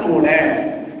எதிர்த்தாலும் கூட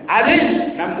அது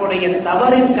நம்முடைய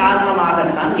தவறின்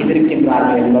காரணமாகத்தான்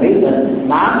எதிர்க்கின்றார்கள் என்பதை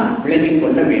நாம் விளங்கிக்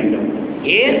கொள்ள வேண்டும்.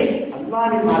 ஏன்?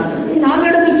 அல்லாஹ்வின் மார்க்கத்தை நாம்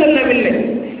எடுத்துச் சொல்லவில்லை,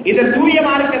 இந்த தூய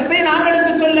மார்க்கத்தை நாம்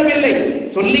எடுத்துச் சொல்லவில்லை.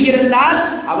 சொல்லியிருந்தால்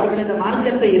அவர்கள் இந்த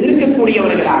மார்க்கத்தை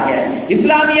எதிர்க்கக்கூடியவர்களாக,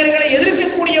 இஸ்லாமியர்களை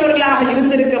எதிர்க்கக்கூடியவர்களாக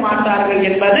இருந்திருக்க மாட்டார்கள்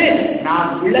என்பது நாம்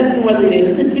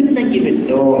விளக்குவதிலிருந்து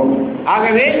பின்தங்கிவிட்டோம்.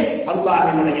 ஆகவே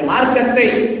அல்லாஹ்வினுடைய மார்க்கத்தை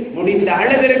முடிந்த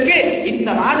அளவிற்கு இந்த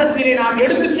மாதத்திலே நாம்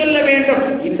எடுத்துச் சொல்ல வேண்டும்.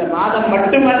 இந்த மாதம்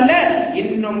மட்டுமல்ல,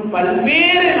 இன்னும்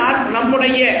பல்வேறு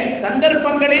நம்முடைய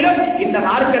சந்தர்ப்பங்களிலும் இந்த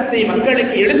மார்க்கத்தை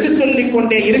மக்களுக்கு எடுத்துச் சொல்லிக்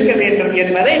கொண்டே இருக்க வேண்டும்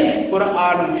என்பதை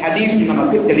குர்ஆனும் ஹதீஸும்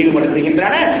நமக்கு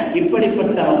தெளிவுபடுத்துகின்றன.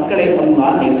 இப்படிப்பட்ட மக்களை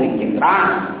அல்லாஹ் நேசிக்கின்றான்.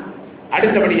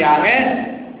 அடுத்தபடியாக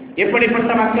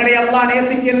எப்படிப்பட்ட மக்களை அல்லாஹ்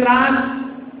நேசிக்கின்றான்?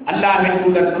 அல்லாஹ்வின்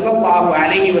தூதர் ஸல்லல்லாஹு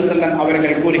அலைஹி வஸல்லம்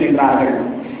அவர்கள் கூறுகின்றார்கள்,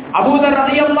 அபூதர்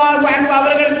ரலியல்லாஹு அன்ஹு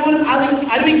அவர்கள்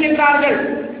அறிவிக்கின்றார்கள்,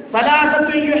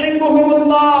 ஸலாத்து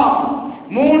யுஹிப்புஹுல்லாஹ்,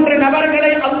 3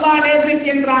 நபர்களை அல்லாஹ்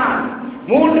நேசிக்கின்றான்.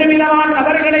 3 விதமான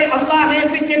நபர்களை அல்லாஹ்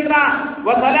நேசிக்கின்றான்.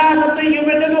 வஸலாத்து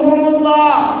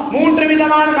யுபதுஹுல்லாஹ், 3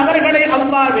 விதமான நபர்களை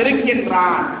அல்லாஹ்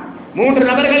வெறுக்கின்றான். 3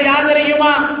 நபர்கள் யார்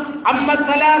தெரியுமா? அம்மா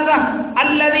ஸலாஸா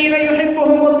அல்லதீன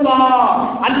யுஹிப்புஹுல்லாஹ்,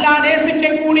 அல்லாஹ்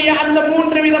நேசிக்கக்கூடிய அந்த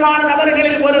 3 விதமான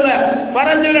நபர்களில் ஒருவர்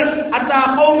ஃபரஜுலன் அத்தா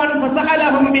கௌமன்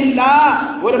ஃபஸஅலஹும் பில்லாஹ்,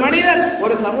 ஒரு மனிதர்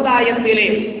ஒரு சமுதாயத்திலே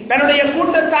தன்னுடைய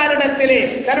கூட்டத்தாரிடத்திலே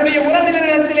தன்னுடைய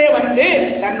உறவினரிடத்திலே வந்து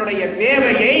தன்னுடைய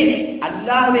தேவையை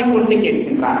அல்லாஹ்வை கொண்டு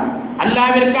கேட்கின்றார்.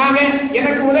 அல்லாஹ்விற்காக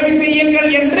எனக்கு உதவி செய்யுங்கள்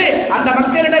என்று அந்த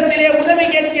மக்களிடத்திலே உதவி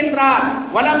கேட்கின்றார்.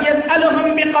 வலம்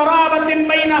யஸ்அலுஹும் பிகராபத்தின்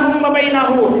பைனஹும் வ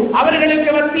பைனஹு, அவர்களுக்கு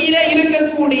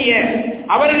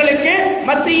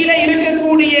மத்தியிலே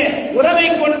இருக்கக்கூடிய உறவை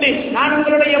கொண்டு நான்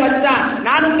உங்களுடைய மச்சான்,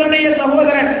 நான் உங்களுடைய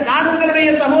சகோதரன், நான் உங்களுடைய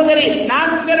சகோதரி,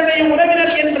 நான் உங்களுடைய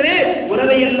உறவினர் என்று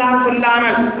உறவை எல்லாம்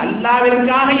சொல்லாமல்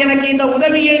அல்லாஹ்விற்காக எனக்கு இந்த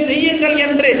உதவியை செய்யுங்கள்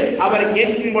என்று அவர்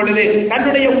கேட்கும் பொழுது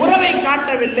தன்னுடைய உறவை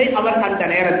காட்டவில்லை. அவர் அந்த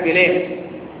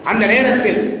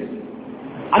நேரத்தில்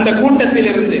அந்த கூட்டத்தில்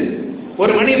இருந்து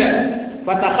ஒரு மனிதர்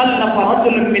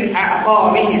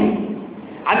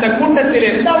அந்த கூட்டத்தில்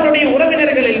இருந்து அவருடைய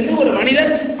உறவினர்களில் இருந்து ஒரு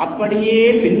மனிதர் அப்படியே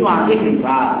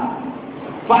பின்வாங்குகின்றார்.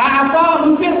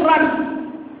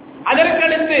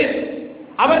 அதற்கடுத்து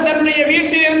அவர் தன்னுடைய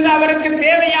வீட்டில் இருந்து அவருக்கு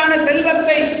தேவையான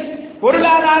செல்வத்தை,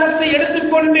 பொருளாதாரத்தை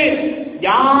எடுத்துக்கொண்டு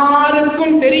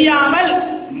யாருக்கும் தெரியாமல்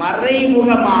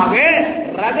மறைமுகமாக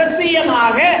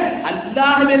ரகசியமாக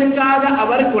அல்லாஹ்விற்காக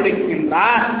அவர்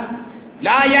கொடுக்கின்றார்.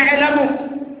 லா யஅலமு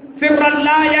சிர்ரன்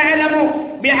லா யஅலமு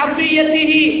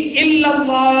பிஅஃபியதிஹி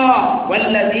இல்லல்லாஹ்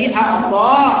வல்லதி அஅதா.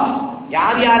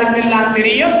 யாருக்கெல்லாம்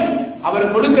தெரியும்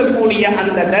அவர் கொடுக்கக்கூடிய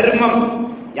அந்த தர்மம்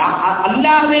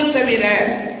அல்லாஹ்வை தவிர,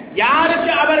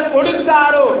 யாருக்கு அவர்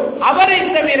கொடுத்தாரோ அவரை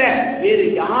தவிர வேறு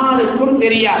யாருக்கும்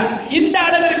தெரியாது. இந்த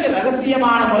அளவிற்கு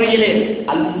ரகசியமான முறையிலே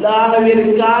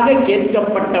அல்லாஹ்விற்காக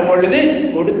கேட்கப்பட்ட பொழுது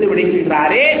கொடுத்து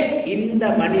விடுகின்றாரே, இந்த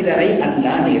மனிதரை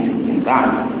அல்லாஹ்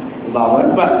நேசிக்கின்றான்.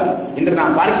 என்று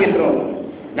நாம் பார்க்கின்றோம்.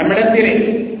 நம்மிடத்திலே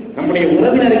நம்முடைய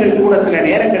உறவினர்கள் கூட சில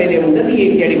நேரங்களிலே உதவியை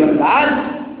தேடி வந்தால்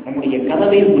நம்முடைய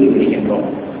கதவை மூடிவிடுகின்றோம்,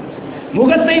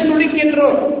 முகத்தை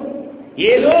துடிக்கின்றோம்.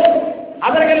 ஏதோ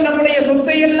அவர்கள் நம்முடைய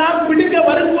சொத்தை எல்லாம் பிடிக்க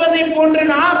வருவதை போன்று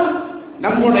நாம்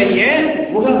நம்முடைய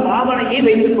முக பாவனையை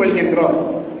வைத்துக் கொள்கின்றோம்.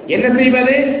 என்ன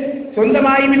செய்வது?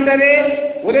 சொந்தமாகிவிட்டது,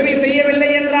 உதவி செய்யவில்லை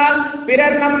என்றால்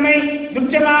பிறர் நம்மை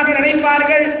துச்சமாக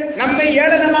நினைப்பார்கள், நம்மை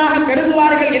ஏளனமாக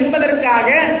கருதுவார்கள் என்பதற்காக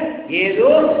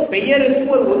ஏதோ பெயருக்கு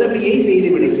ஒரு உதவியை செய்து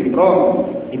விடுகின்றோம்.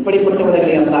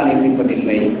 இப்படிப்பட்டவர்களை எல்லாம்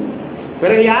நேசிப்பதில்லை.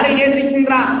 பிறகு யாரை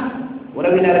நேசிக்கின்றான்?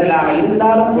 உறவினர்களாக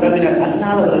இருந்தாலும் உறவினர்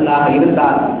அல்லாதவர்களாக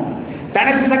இருந்தாலும்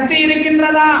தனக்கு சக்தி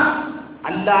இருக்கின்றதா?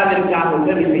 அல்லாஹ்விற்காக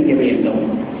உதவி செய்ய வேண்டும்,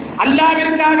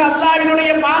 அல்லாஹ்விற்காக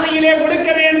அல்லாஹ்வினுடைய பாதையிலே கொடுக்க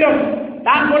வேண்டும்.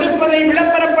 தான் கொடுப்பதை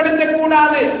விளம்பரப்படுத்தக்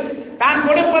கூடாது, தான்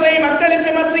கொடுப்பதை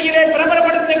மக்களுக்கு மத்தியிலே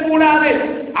பிரபலப்படுத்தக் கூடாது,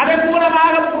 அதன்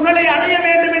மூலமாக புகழை அடைய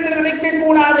வேண்டும் என்று நினைக்க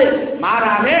கூடாது.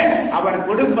 மாறாக அவர்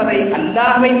கொடுப்பதை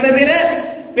அல்லாஹ்வை தவிர,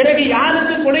 பிறகு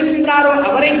யாருக்கு கொடுக்கின்றாரோ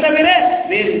அவரை தவிர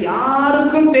வேறு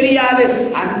யாருக்கும் தெரியாது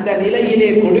அந்த நிலையிலே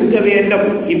கொடுக்க வேண்டும்.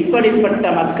 இப்படிப்பட்ட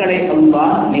மக்களை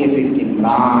அல்லாஹ்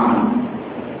நேசிக்கின்றான்.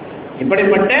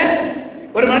 இப்படிப்பட்ட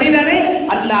ஒரு மனிதனை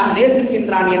அல்லாஹ்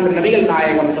நேசிக்கின்றான் என்று நபிகள்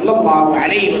நாயகம் ஸல்லல்லாஹு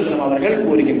அலைஹி வஸல்லம் அவர்கள்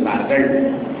கூறுகின்றார்கள்.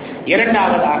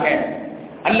 இரண்டாவதாக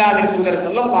அல்லாஹ்வின் தூதர்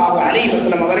ஸல்லல்லாஹு அலைஹி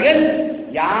வஸல்லம் அவர்கள்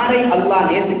யாரை அல்லாஹ்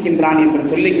நேசிக்கின்றான் என்று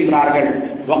சொல்லுகிறார்கள்.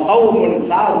 வகௌமுன்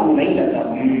சாரு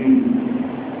லைலதஹும்,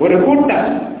 ஒரு கூட்டம்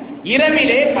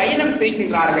இரவிலே பயணம்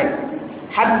செய்கின்றார்கள்.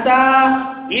 ஹத்தா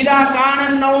இதா கான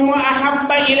நௌமு அஹப்ப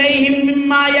இலைஹிம்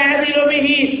மிம்மா யஅதிலு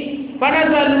பிஹி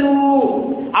ஃபனஸலு,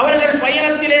 அவர்கள்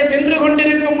பயணத்திலே சென்று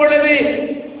கொண்டிருக்கும் பொழுது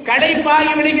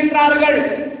களைப்பாகி விடுகின்றார்கள்.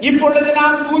 இப்பொழுது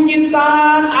நாம்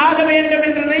தூங்கித்தான் ஆக வேண்டும்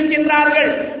என்று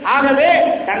நினைக்கின்றார்கள். ஆகவே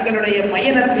தங்களுடைய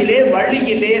பயணத்திலே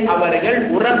வழியிலே அவர்கள்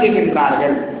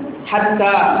உறங்குகின்றார்கள்.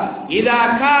 ஹத்தா இதா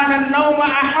கான நௌமு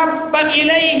அஹப்ப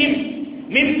இலைஹிம்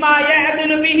மிம்மா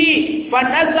யஅதிலு பிஹி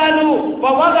ஃபனஸலு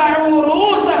வவதஉ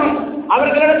ரூஸஹும்,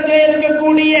 அவர்களிடத்திலே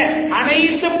இருக்கக்கூடிய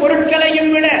அனைத்து பொருட்களையும்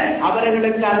விட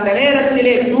அவர்களுக்கு அந்த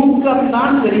நேரத்திலே தூக்கம்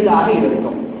தான் பெரிதாக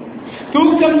இருக்கும்,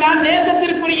 தூக்கம் தான்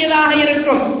நேசத்திற்குரியதாக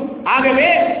இருக்கும். ஆகவே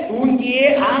தூங்கியே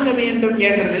ஆக வேண்டும்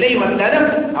என்ற நிலை வந்ததும்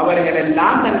அவர்கள்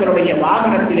எல்லாம் தங்களுடைய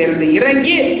வாகனத்திலிருந்து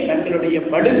இறங்கி தங்களுடைய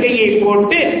படுக்கையை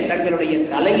போட்டு தங்களுடைய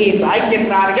தலையை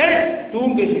சாய்க்கின்றார்கள்,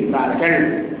 தூங்குகின்றார்கள்.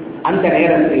 அந்த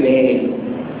நேரத்திலே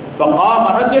فقام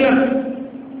رجل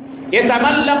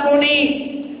يتملقني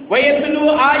ويتلو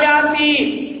آياتي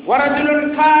ورجل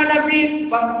كان في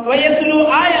ويتلو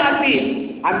آياتي,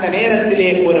 அந்த நேரத்திலே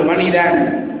ஒரு மனிதன்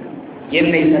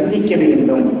என்னை சந்திக்க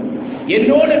வேண்டும்,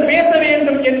 என்னோடு பேச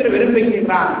வேண்டும் என்று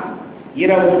விரும்புகின்றான்.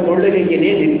 இரவு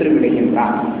தொழுகையிலே நின்று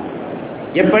விடுகின்றான்.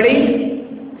 எப்படி?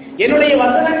 என்னுடைய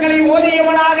வசனங்களை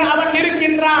ஓதியவனாக அவன்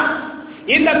இருக்கின்றான்.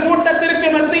 இந்த கூட்டத்திற்கு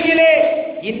மத்தியிலே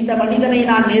இந்த மனிதனை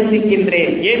நான்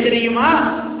நேசிக்கின்றேன். ஏன் தெரியுமா?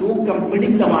 தூக்கம்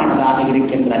பிடித்தமானதாக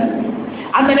இருக்கின்றது.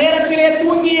 அந்த நேரத்திலே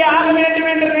தூங்கியே ஆக வேண்டும்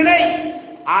என்ற நிலை.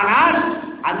 ஆனால்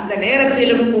அந்த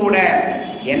நேரத்திலும் கூட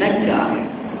எனக்காக,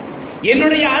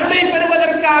 என்னுடைய அருளை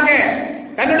பெறுவதற்காக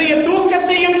தன்னுடைய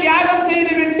தூக்கத்தையும் தியாகம்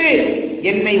செய்துவிட்டு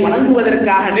என்னை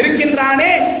வணங்குவதற்காக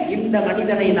நிற்கின்றானே, இந்த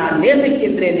மனிதனை நான்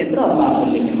நேசிக்கின்றேன் என்று அல்லாஹ்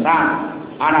சொல்லுகின்றான்.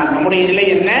 ஆனால் நம்முடைய நிலை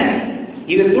என்ன?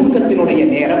 இது தூக்கத்தினுடைய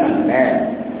நேரம் அல்ல,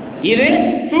 இது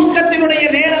தூக்கத்தினுடைய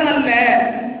நேரம் அல்ல,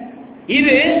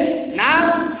 இது நாம்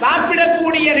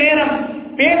சாப்பிடக்கூடிய நேரம்,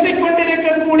 பேசிக்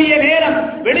கொண்டிருக்கக்கூடிய நேரம்,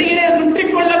 வெளியிலே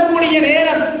சுற்றிக் கொள்ளக்கூடிய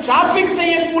நேரம், ஷாப்பிங்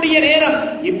செய்யக்கூடிய நேரம்.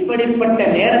 இப்படிப்பட்ட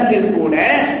நேரத்தில் கூட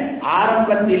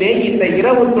ஆரம்பத்திலே இந்த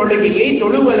இரவு தொழுகையை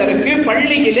தொழுவதற்கு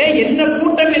பள்ளியிலே என்ன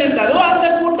கூட்டம் இருந்ததோ அந்த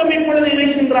கூட்டம் இப்பொழுது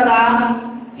இருக்கின்றதா?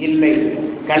 இல்லை.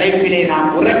 களைப்பிலே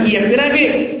நாம் உறங்கிய பிறகு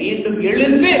மீண்டும்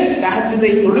எழுந்து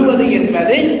தஹஜ்ஜுதை தொழுவது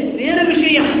என்பது வேறு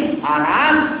விஷயம்.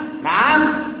 ஆனால் நாம்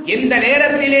எந்த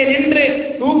நேரத்திலே நின்று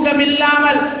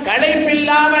தூக்கமில்லாமல்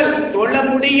களைப்பில்லாமல் தொழ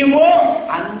முடியுமோ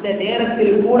அந்த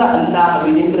நேரத்தில் கூட அல்லாஹ்வை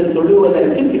நின்று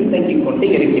தொழுவதற்கு பின்தங்கிக் கொண்டு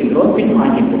இருக்கின்றோம்,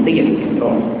 பின்வாங்கிக் கொண்டு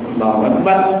இருக்கின்றோம். அல்லாஹ்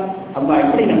அக்பர். அல்லாஹ்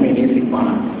எப்படி நம்மை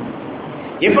நேசிப்பான்,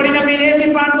 எப்படி நம்மை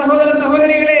நேசிப்பான்? சகோதர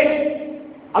சகோதரிகளே,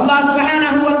 அல்லாஹ்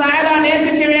சுப்ஹானஹு வ தஆலா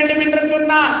நேசிக்க வேண்டும் என்று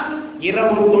சொன்னால்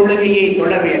இரவு தொழுகையை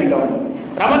தொழ வேண்டும்.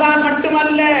 ரமதான்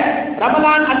மட்டுமல்ல,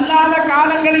 ரமதான் அல்லாத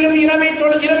காலங்களிலும்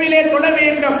இரவிலே தொழ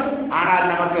வேண்டும். ஆனால்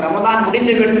நமக்கு ரமதான்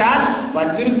முடிந்துவிட்டால்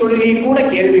ஃபஜ்ர் தொழுகை கூட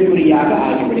கேள்விக்குறியாக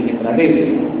ஆகிவிடுகின்றது.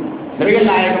 நபிகள்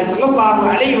நாயகம் ஸல்லல்லாஹு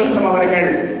அலைஹி வஸல்லம் அவர்கள்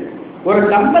ஒரு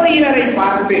தம்பதியினரை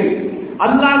பார்த்து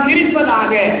அல்லாஹ்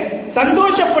சிரிப்பதாக,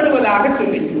 சந்தோஷப்படுவதாக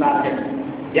சொல்லியிருந்தார்கள்.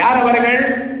 யார் அவர்கள்?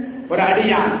 ஒரு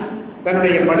அடியான்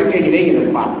தன்னுடைய படுக்கையிலே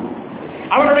இருப்பார்,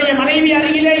 அவருடைய மனைவி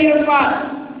அருகிலே இருப்பார்,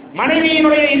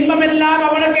 மனைவியினுடைய இன்பம் எல்லாம்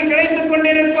அவனுக்கு கிடைத்துக்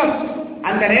கொண்டிருக்கும்.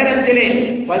 அந்த நேரத்திலே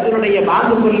ஃபஜ்ருடைய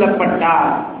பாங்கு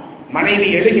சொல்லப்பட்டால் மனைவி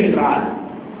எழுகின்றார்.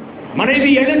 மனைவி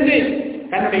எழுந்து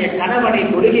தன்னுடைய கணவனை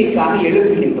தொழுகைக்காக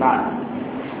எழுப்புகின்றார்.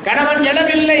 கணவன்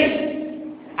எழவில்லை.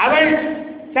 அவள்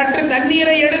சற்று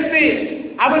தண்ணீரை எடுத்து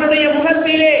அவனுடைய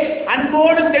முகத்திலே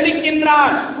அன்போடு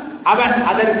தெளிக்கின்றான். அவன்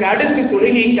அதற்கு அடுத்து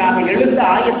தொழுகைக்காக எழுந்து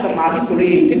ஆயத்தமாக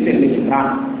தொழுகைக்கு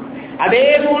செல்லுகின்றான். அதே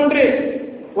போன்று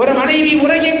ஒரு மனைவி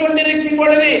உறங்கிக் கொண்டிருக்கும்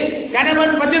பொழுது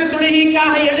கணவன் ஃபஜ்ர்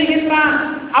தொழுகைக்காக எழுகின்றான்.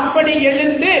 அப்படி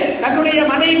எழுந்து தன்னுடைய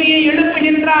மனைவியை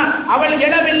எழுப்புகின்றான். அவள்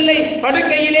எழவில்லை,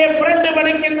 படுக்கையிலே புரண்டு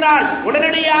படுக்கின்றாள்.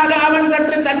 உடனடியாக அவன்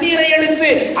சற்று தண்ணீரை எடுத்து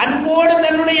அன்போடு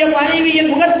தன்னுடைய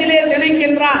மனைவியின் முகத்திலே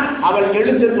தெளிக்கின்றான். அவள்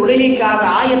எழுந்து தொழுகைக்காக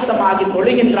ஆயத்தமாகி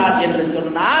தொழுகின்றாள் என்று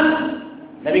சொன்னால்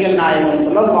நபிகள் நாயகம்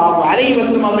ஸல்லல்லாஹு அலைஹி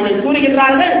வஸல்லம் அவர்கள்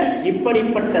கூறுகின்றார்கள்,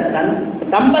 இப்படிப்பட்ட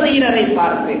தம்பதியினரை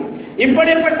பார்த்து,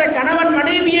 இப்படிப்பட்ட கணவன்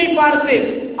மனைவியை பார்த்து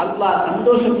அல்லாஹ்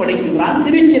சந்தோஷப்படுகின்றான்,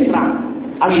 சிரிக்கின்றான்.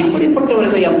 ஆக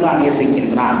இப்படிப்பட்டவர்களை அல்லாஹ்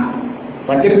நேசிக்கின்றான்.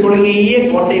 ஃபஜ்ர் தொழுகையே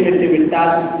கோட்டை விட்டு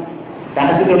விட்டால்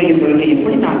தஹஜ்ஜுடைய தொழுகை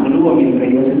எப்படி நாம் சொல்லுவோம்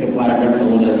என்று யோசித்து பாருங்கள்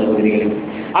சகோதர சகோதரிகளே.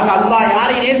 ஆக அல்லாஹ்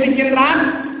யாரை நேசிக்கின்றான்?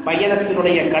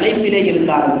 பயணத்தினுடைய களைப்பிலே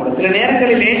இருந்தாலும் கூட சில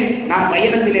நேரங்களிலே நாம்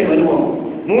பயணத்திலே வருவோம்,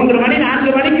 3 மணி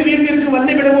 4 மணிக்கு வீட்டிற்கு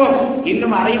வந்து விடுவோம்.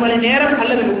 இன்னும் அரை மணி நேரம்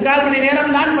அல்லது 3/4 மணி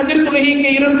நேரம் தான் ஃபஜ்ர்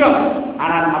தொழுகைக்கு இருக்கும்.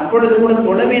 ஆனால் அப்பொழுது கூட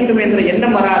தொழ வேண்டும் என்ற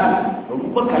எண்ணம் வராது.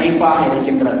 ரொம்ப களைப்பாக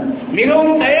இருக்கின்றது,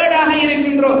 மிகவும் டயர்டாக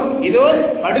இருக்கின்றோம். இதோ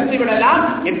படுத்து விடலாம்,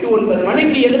 8-9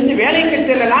 மணிக்கு எழுந்து வேலைக்கு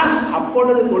செல்லலாம்,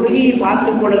 அப்பொழுது தொழுகையை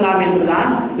பார்த்துக் கொள்ளலாம்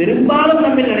என்றுதான் பெரும்பாலும்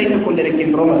நம்ம நினைத்துக்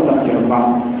கொண்டிருக்கின்றோம்.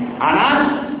 ஆனால்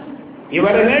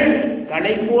இவர்கள்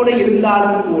களைப்போடு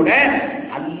இருந்தாலும் கூட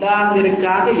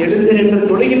அல்லாஹ்விற்காக எழுந்து நின்று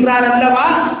தொழுகின்றார் அல்லவா?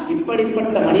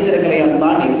 இப்படிப்பட்ட மனிதர்களை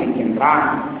அல்லாஹ் நேசிக்கின்றான்.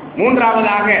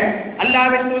 மூன்றாவதாக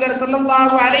அல்லாஹ்வின் தூதர்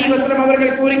ஸல்லல்லாஹு அலைஹி வஸல்லம்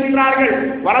அவர்கள் கூறுகின்றார்கள்,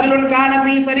 வரலுன் கான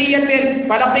ஃபீ ஸரியத்தில்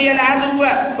ஃபலகியல் அதுவ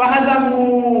ஃபஹதமு.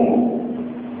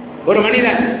 ஒரு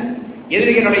மனிதன்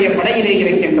எதிரிகளுடைய படையிலே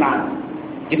இருக்கின்றான்.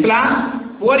 இஸ்லாம்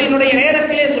போரினுடைய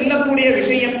நேரத்திலே சொல்லக்கூடிய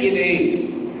விஷயம் இது.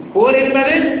 போர்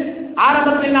என்பது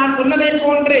ஆரம்பத்தில் நான் சொன்னதை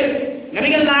போன்று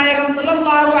நபிகள் நாயகம்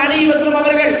ஸல்லல்லாஹு அலைஹி வஸல்லம்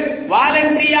அவர்கள்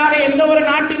வாலண்டரியாக எந்த ஒரு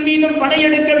நாட்டின் மீதும்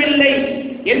படையெடுக்கவில்லை,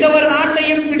 எந்த ஒரு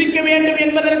நாட்டையும் பிடிக்க வேண்டும்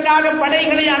என்பதற்காக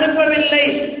படைகளை அனுப்பவில்லை.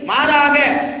 மாறாக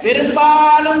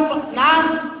பெரும்பாலும் நாம்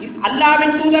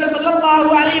அல்லாஹ்வின் தூதர் ஸல்லல்லாஹு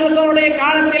அலைஹி வஸல்லம்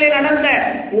காலத்திலே நடந்த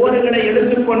போர்களை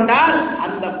எடுத்துக்கொண்டால்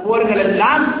அந்த போர்கள்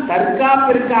எல்லாம்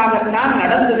தற்காப்பிற்காகத்தான்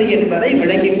நடந்தது என்பதை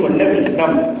விளங்கிக் கொள்ள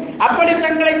வேண்டும். அப்படி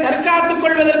தங்களை தற்காத்துக்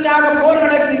கொள்வதற்காக போர்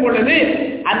நடக்கும் பொழுது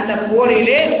அந்த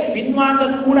போரிலே பின்வாங்க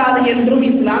கூடாது என்றும்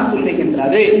இஸ்லாம்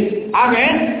சொல்லுகின்றது. ஆக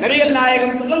நபிகள்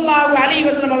நாயகம் ஸல்லல்லாஹு அலைஹி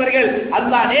வஸல்லம் அவர்கள்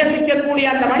அல்லாஹ் நேசிக்கக்கூடிய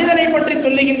அந்த மனிதனை பற்றி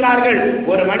சொல்லுகின்றார்கள்.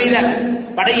 ஒரு மனிதன்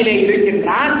படையிலே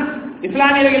இருக்கின்றான்,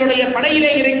 இஸ்லாமியர்களுடைய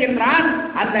படையிலே இருக்கின்றான்.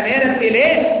 அந்த நேரத்திலே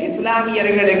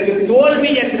இஸ்லாமியர்களுக்கு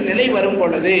தோல்வி என்ற நிலை வரும்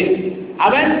பொழுது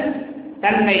அவன்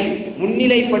தன்னை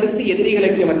முன்னிலைப்படுத்தி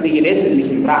எதிரிகளுக்கு மத்தியிலே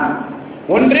செல்லுகின்றான்.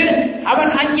 ஒன்று,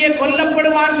 அவன் அங்கே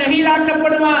கொல்லப்படுவான்,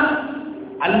 ஷஹீதாக்கப்படுவான்,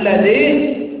 அல்லது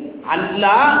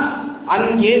அல்லாஹ்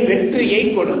அங்கே வெற்றியை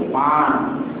கொடுப்பான்.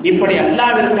 இப்படி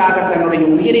அல்லாஹ்விற்காக தன்னுடைய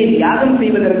உயிரை தியாகம்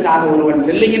செய்வதற்காக ஒருவன்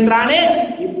செல்லுகின்றானே,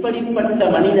 இப்படிப்பட்ட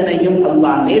மனிதனையும்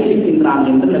அல்லாஹ் நேசிக்கின்றான்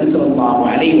என்று நபி ஸல்லல்லாஹு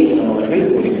அலைஹி வஸல்லம் அவர்கள்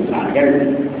கூறுகின்றார்கள்.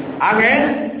 ஆக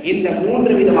இந்த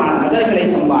 3 விதமான நபர்களை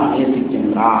அல்லாஹ்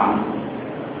நேசிக்கின்றான்.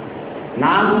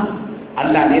 நாம்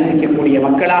அல்லாஹ் நேசிக்கக்கூடிய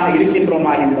மக்களாக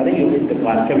இருக்கின்றோமா என்பதை யோசித்து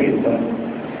பார்க்க வேண்டும்.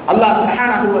 அல்லாஹ்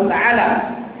சுப்ஹானஹு வ தஆலா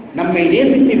நம்மை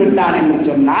நேசித்து விட்டான் என்று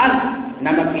சொன்னால்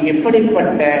நமக்கு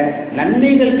எப்படிப்பட்ட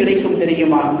நன்மைகள் கிடைக்கும்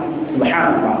தெரியுமா?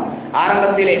 சுப்ஹானல்லாஹ்.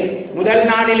 ஆரம்பத்திலே முதல்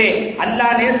நாளிலே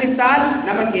அல்லாஹ் நேசித்தால்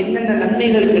நமக்கு என்னென்ன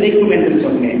நன்மைகள் கிடைக்கும் என்று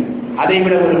சொன்னேன்.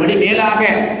 அதைவிட ஒரு மணி மேலாக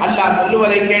அல்லாஹ்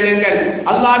சொல்லுவதை கேளுங்கள்.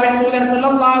 அல்லாஹ்வின் தூதர்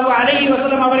ஸல்லல்லாஹு அலைஹி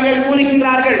வஸல்லம் அவர்கள்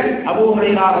கூறுகின்றார்கள், அபூ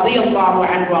ஹுரைரா ரலியல்லாஹு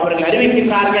அன்ஹு அவர்கள்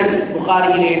அறிவிக்கின்றார்கள்,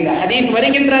 புகாரியிலே இந்த ஹதீஸ்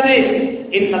வருகின்றது,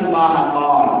 இன்னல்லாஹ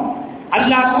கால்,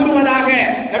 அல்லாஹ் கூறுவதாக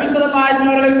நபி ஸல்லல்லாஹு அலைஹி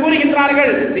வஸல்லம் அவர்கள்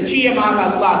கூறுகின்றார்கள், நிச்சயமாக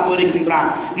அல்லாஹ் கூறுகின்றான்,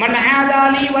 மன்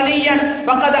ஆதாலி வலியன்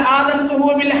ஃபகத்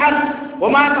ஆதன்துஹு பில் ஹக்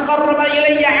வமா தகர்ரப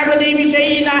இலைய அபதி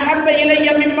பிஷைஇன் அஹப்ப இலைய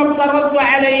மிம்ம ஃதரது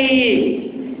அலைஹி.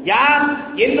 யார்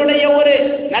என்னுடைய ஒரு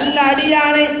நல்ல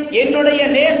அடியானை, என்னுடைய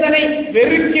நேசனை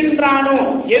வெறுக்கின்றானோ,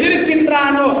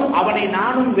 எதிர்க்கின்றானோ, அவனை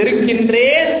நானும்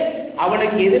வெறுக்கின்றேன்,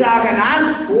 அவனுக்கு எதிராக நான்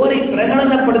போரை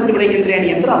பிரகடனப்படுத்தி விடுகின்றேன்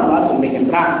என்று அல்லாஹ்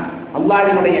சொல்லுகின்றான்.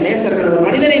 அல்லாஹ்வினுடைய நேசர்கள் ஒரு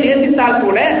மனிதனை நேசித்தால்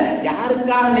கூட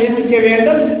யாருக்காக நேசிக்க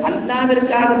வேண்டும்?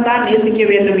 அல்லாஹ்விற்காகத்தான் நேசிக்க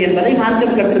வேண்டும் என்பதை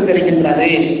மார்க்கம் கற்றுத்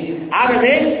தருகின்றது.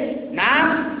 ஆகவே நாம்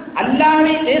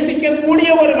அல்லாஹ்வை நேசிக்கக்கூடிய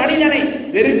ஒரு மனிதனை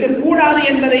வெறுக்க கூடாது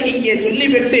என்பதை இங்கே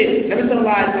சொல்லிவிட்டு நபி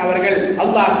ஸல்லல்லாஹு அலைஹி வஸல்லம் அவர்கள்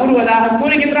அல்லாஹ் கூறுவதாக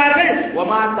கூறுகின்றார்கள்,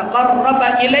 வமா தகர்ரப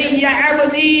இலைய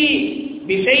அப்தி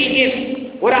பிஷைஇன்,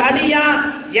 ஒரு அடியான்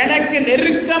எனக்கு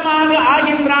நெருக்கமாக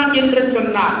ஆகின்றான் என்று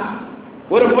சொன்னார்,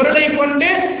 ஒரு பொருளை கொண்டு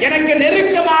எனக்கு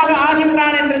நெருக்கமாக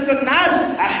ஆகின்றான் என்று சொன்னால்,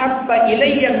 அஹப்ப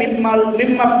இலைய மிம்ம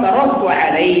ஃதரது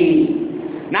அலைஹி,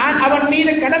 நான் அவன்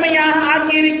மீது கடமையாக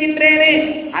ஆக்கி இருக்கின்றேனே,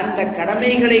 அந்த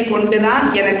கடமைகளை கொண்டுதான்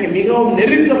எனக்கு மிகவும்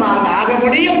நெருக்கமாக ஆக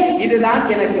முடியும். இதுதான்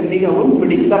எனக்கு மிகவும்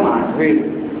பிடித்தமானது.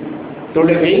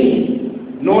 தொழுகை,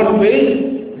 நோன்பு,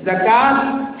 ஜகாத்,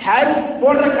 ஹஜ்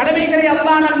போன்ற கடமைகளை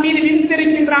அல்லாஹ் நம் மீது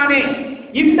விதித்திருக்கின்றானே,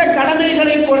 இந்த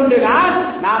கடமைகளை கொண்டுதான்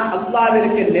நாம்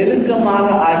அல்லாஹ்விற்கு நெருக்கமாக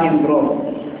ஆகின்றோம்.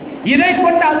 இதை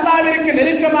கொண்டு அல்லாஹ்விற்கு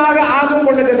நெருக்கமாக ஆகும்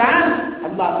பொழுதுதான்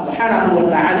அல்லாஹ் சுப்ஹானஹு வ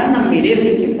தஆலா நம்மை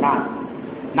நேசிக்கின்றான்.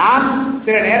 நாம்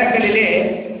சில நேரங்களிலே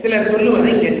சிலர்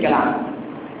சொல்லுவதை கேட்கலாம்,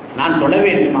 நான் சொல்ல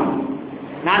வேண்டுமா,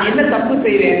 நான் என்ன தப்பு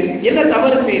செய்தேன், என்ன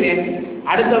தவறு செய்தேன்,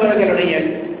 அடுத்தவர்களுடைய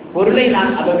பொருளை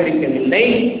நான் அபகரிக்கவில்லை,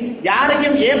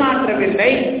 யாரையும் ஏமாற்றவில்லை,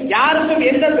 யாருக்கும்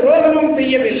எந்த துரோகமும்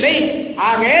செய்யவில்லை.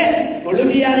 ஆக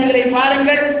தொழுகையாளிகளை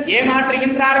பாருங்கள்,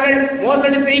 ஏமாற்றுகின்றார்கள்,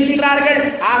 மோசடி செய்கின்றார்கள்.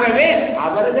 ஆகவே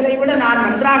அவர்களை விட நான்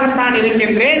நன்றாகத்தான்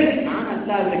இருக்கின்றேன், நான்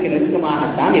அல்லாஹ்விற்கு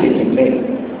நெருக்கமாகத்தான் இருக்கின்றேன்.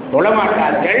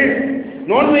 தொழமாட்டார்கள்,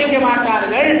 நோன்பு வைக்க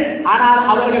மாட்டார்கள், ஆனால்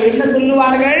அவர்கள் என்ன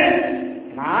சொல்லுவார்கள்,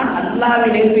 நான் அல்லாஹ்வை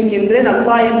நேசிக்கின்றேன்,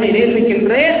 அல்லாஹ் என்னை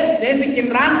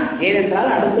நேசிக்கின்றான்,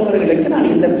 ஏனென்றால் அடுத்தவர்களுக்கு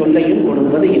நான் எந்த தொல்லையும்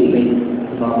கொடுப்பது இல்லை.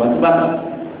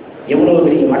 எவ்வளவு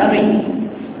பெரிய மடமை,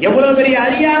 எவ்வளவு பெரிய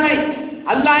அறியாமை!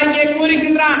 அல்லாஹ் இங்கே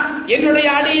கூறுகின்றான், என்னுடைய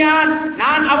அடியான்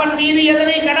நான் அவன் மீது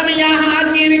எதனை கடமையாக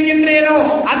ஆக்கி இருக்கின்றேனோ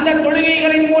அந்த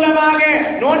தொழுகைகளின் மூலமாக,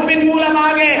 நோன்பின்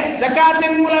மூலமாக,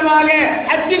 ஜகாத்தின் மூலமாக,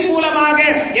 ஹஜ்ஜின் மூலமாக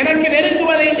எனக்கு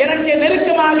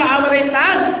நெருக்கமாக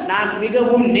ஆவதைத்தான் நான்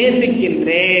மிகவும்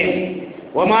நேசிக்கின்றேன்.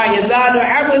 வமா யஸாலு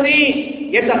அப்தி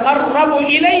யதகர்ரபு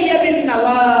இலைய பின்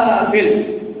நவாஃபில்.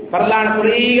 பரலான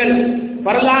தொழுகைகள்,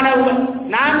 பரலான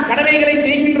நாம் கடமைகளை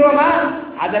செய்கின்றோமா,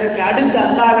 அதற்கு அடுத்து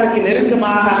அல்லாஹ்விற்கு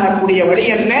நெருக்கமாக ஆகக்கூடிய வழி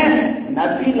என்ன?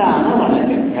 நஃபிலான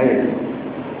வணக்கங்கள்.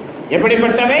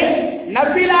 எப்படிப்பட்டவை?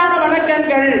 நஃபிலான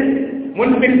வணக்கங்கள்,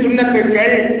 முன்பின்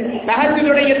சுன்னத்துக்கள்,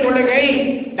 தஹஜ்ஜுடைய தொழுகை,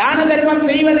 தான தர்மம்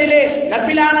செய்வதிலே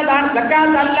நஃபிலான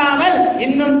ஜகாத் அல்லாமல்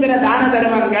இன்னும் சில தான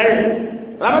தர்மங்கள்,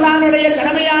 ரமலானுடைய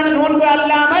கடமையான நோன்பு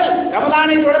அல்லாமல்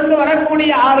ரமலானை தொடர்ந்து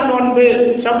வரக்கூடிய 6 நோன்பு,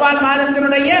 ஷவ்வால்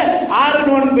மாதத்தினுடைய 6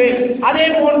 நோன்பு, அதே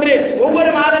போன்று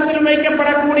ஒவ்வொரு மாதத்திலும்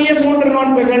வைக்கப்படக்கூடிய 3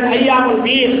 நோன்புகள் ஐயாமுல்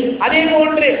பீர், அதே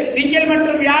போன்று திங்கள்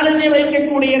மற்றும் வியாழனை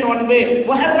வைக்கக்கூடிய நோன்பு,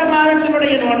 முஹர்ரம்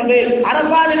மாதத்தினுடைய நோன்பு,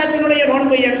 அரஃபா தினத்தினுடைய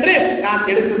நோன்பு என்று நாம்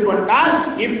எடுத்துக்கொண்டால்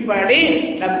இப்படி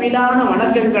நஃபிலான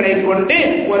வணக்கங்களை கொண்டு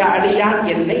ஒரு அடியான்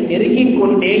என்னை நெருங்கிக்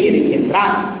கொண்டே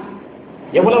இருக்கின்றான்.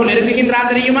 எவ்வளவு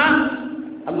நெருங்குகின்றான் தெரியுமா?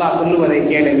 அல்லாஹ் சொல்லுவதை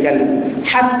கேளுங்கள்,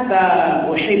 ஹத்தா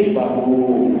உஹிப்பஹு,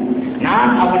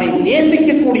 நான் அவனை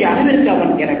நேசிக்கக்கூடிய அளவிற்கு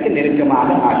அவன் எனக்கு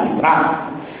நெருக்கமாக ஆகின்றான்.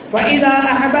 ஃபஇதா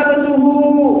அஹபதுஹு,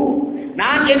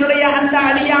 நான் என்னுடைய அந்த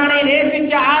அடியானை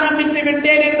நேசிக்க ஆரம்பித்து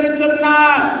விட்டேன் என்று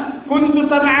சொன்னால், குந்து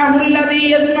சமஅஹு அல்லதி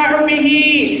யஸ்மஉ பிஹி,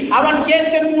 அவன்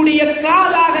கேட்கக்கூடிய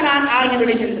காதாக நான்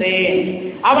ஆகிவிடுகின்றேன்.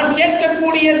 அவன்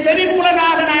கேட்கக்கூடிய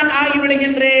செவிப்புலனாக நான்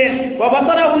ஆகிவிடுகின்றேன்.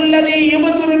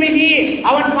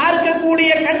 அவன்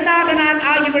பார்க்கக்கூடிய கண்ணாக நான்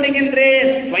ஆகிவிடுகின்றேன்.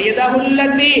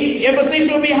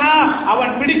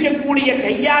 அவன் பிடிக்கக்கூடிய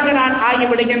கையாக நான்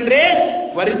ஆகிவிடுகின்றேன்.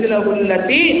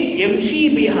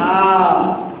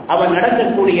 அவன்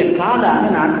நடக்கக்கூடிய காலாக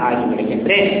நான்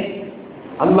ஆகிவிடுகின்றேன்.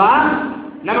 அல்லாஹ்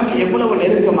நமக்கு எவ்வளவு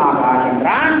நெருக்கமாக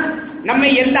ஆகின்றான், நம்மை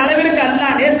எந்த அளவிற்கு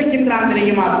அல்லாஹ் நேசிக்கின்றான்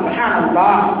தெரியுமா?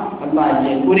 சுப்ஹானல்லாஹ். அல்லாஹ்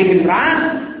இங்கே கூறுகின்றான்,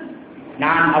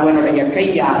 நான் அவனுடைய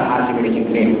கையாக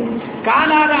ஆகிவிடுகின்றேன்,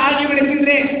 காலாக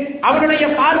ஆகிவிடுகின்றேன், அவனுடைய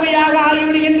பார்வையாக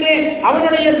ஆகிவிடுகின்றேன்,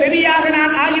 அவனுடைய செவியாக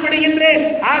நான் ஆகிவிடுகின்றேன்.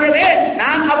 ஆகவே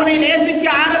நான் அவனை நேசிக்க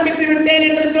ஆரம்பித்து விட்டேன்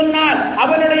என்று சொன்னால்,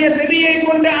 அவனுடைய செவியை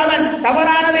கொண்டு அவன்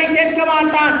தவறானதை கேட்க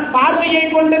மாட்டான், பார்வையை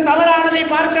கொண்டு தவறானதை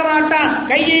பார்க்க மாட்டான்,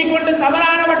 கையை கொண்டு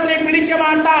தவறானவற்றை பிடிக்க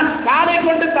மாட்டான், காலை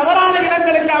கொண்டு தவறான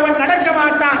இடங்களுக்கு அவன் நடக்க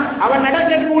மாட்டான். அவன்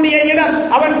நடக்கக்கூடிய இடம்,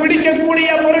 அவன் பிடிக்கக்கூடிய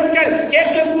பொருட்கள்,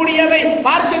 கேட்கக்கூடியவை,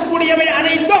 பார்க்கக்கூடியவை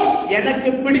அனைத்தும் எனக்கு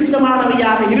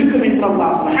பிடித்தமானவையாக இருக்கும் என்று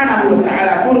அல்லாஹ் சுப்ஹானஹு வ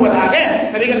தஆலா கூறுவதாக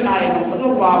நபிகள் நாயகம்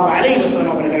ஸல்லல்லாஹு அலைஹி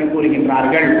வஸல்லம் அவர்கள்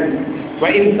கூறுகின்றார்கள்.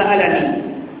 வஇன் சஅலனி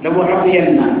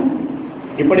லஉஅதியன்ன,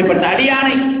 இப்படிப்பட்ட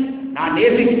அடியானை நான்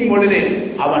நேசிக்கும் பொழுது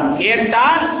அவன்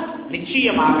கேட்டால்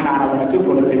நிச்சயமாக நான் அவனுக்கு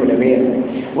கொடுத்து விடுவேன்.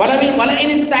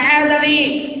 வலஇன் இஸ்தஆதனி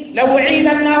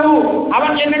லஉஈதன்னஹு,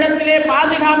 அவன் என்னிடத்திலே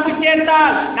பாதுகாப்பு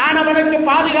கேட்டால் நான் அவனுக்கு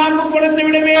பாதுகாப்பு கொடுத்து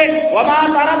விடுவேன். வமா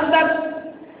தரத்தத்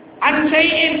عن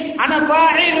شيء أنا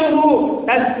فاعله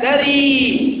تزدري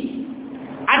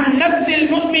عن نفس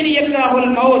المؤمن يكره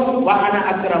الموت وأنا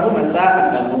أكره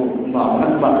مساءته. الله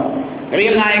أكبر.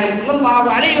 நபிகள் நாயகம் ஸல்லல்லாஹு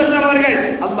அலைஹி வஸல்லம் அவர்கள்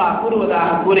அல்லாஹ் கூறுவதாக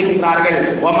கூறுகின்றார்கள்,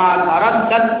 வமா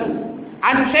தரத்தத்து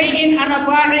அன் ஷைஇன் அன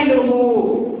ஃபாஇலுஹு,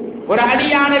 ஒரு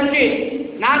அடியானுக்கு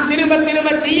நான் திரும்ப திரும்ப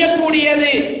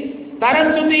செய்யக்கூடியது,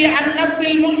 தரத்துதி அன்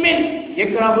நஃப்ஸில் முஃமின்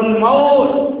யக்ரஹுல்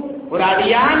மௌத், ஒரு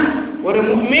அடியான், ஒரு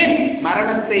முஃமின்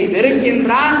மரணத்தை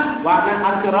வெறுக்கின்றான்.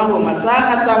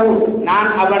 நான்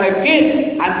அவனுக்கு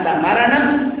அந்த மரணம்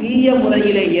தீய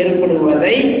முறையிலே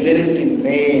ஏற்படுவதை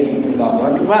வெறுக்கின்றேன்.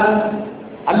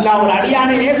 அல்லாஹ் ஒரு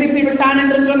அடியானை நேசித்து விட்டான்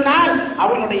என்று சொன்னால்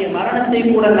அவனுடைய மரணத்தை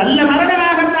கூட நல்ல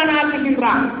மரணமாகத்தான்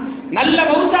ஆக்குகின்றான், நல்ல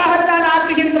மௌத்தாகத்தான்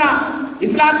ஆக்குகின்றான்.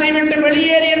 இஸ்லாத்தை விட்டு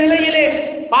வெளியேறிய நிலையிலே,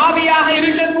 பாவியாக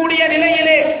இருக்கக்கூடிய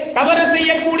நிலையிலே, தவறு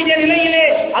செய்யக்கூடிய நிலையிலே,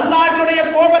 அல்லாஹ்வுடைய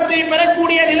கோபத்தை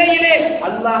பெறக்கூடிய நிலையிலே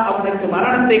அல்லாஹ் அவனுக்கு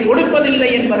மரணத்தை கொடுப்பதில்லை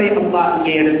என்பதை அல்லாஹ்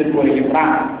இங்கே எடுத்துக்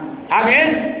கூறுகின்றான். ஆக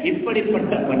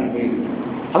இப்படிப்பட்ட பண்பு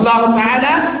அல்லாஹ்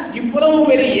தஆலா இவ்வளவு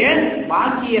பெரிய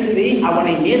பாக்கியத்தை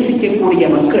அவனை நேசிக்கக்கூடிய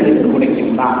மக்களுக்கு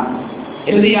கொடுக்கின்றான்.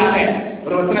 இறுதியாக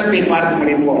ஒரு வசனத்தை பார்த்து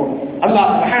முடிப்போம். அல்லாஹ்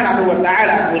சுப்ஹானஹு வ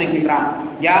தஆலா கூறுகின்றான்,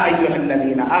 யா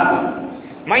அய்யுஹல்லதீன ஆமனு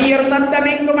من يرتد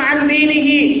منكم عن دينه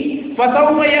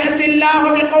فسوف يأتي الله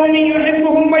بقوم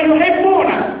يحبهم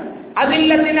ويحبونه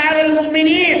أذلة على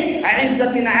المؤمنين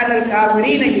أعزة على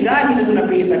الكافرين يجاهدون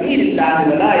في سبيل الله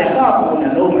ولا يخافون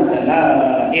لومة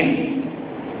لائم.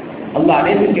 அல்லாஹ்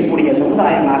நேசிக்கக்கூடிய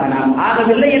சமுதாயமாக நாம்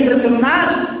ஆகவில்லை என்று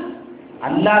சொன்னால்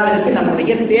அல்லாஹ்விற்கு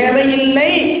நம்முடைய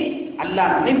தேவையில்லை,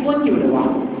 அல்லாஹ் நம்மை போக்கி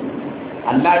விடுவான்.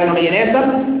 அல்லாஹ்வினுடைய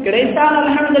நேசம் கிடைத்தால்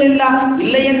அல்ஹம்துலில்லாஹ்,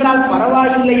 இல்லை என்றால்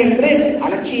பரவாயில்லை என்று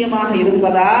அலட்சியமாக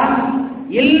இருப்பதா?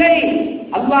 இல்லை.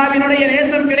 அல்லாஹ்வினுடைய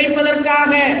நேசம்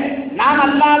கிடைப்பதற்காக, நாம்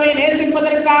அல்லாஹ்வை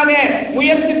நேசிப்பதற்காக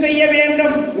முயற்சி செய்ய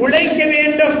வேண்டும், உழைக்க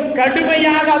வேண்டும்,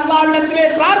 கடுமையாக அல்லாஹ்விடத்திலே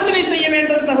பிரார்த்தனை செய்ய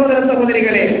வேண்டும். சகோதர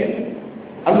சகோதரிகளே,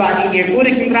 அல்லாஹ் இங்கே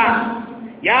கூறுகின்றான்,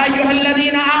 யா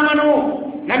அய்யுஹல்லதீன ஆமனு,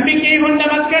 நம்பிக்கை கொண்ட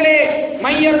மக்களே,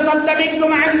 மையர்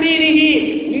சத்தமிக்கும் அந்தீனிகி,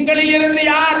 உங்களில் இருந்து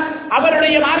யார்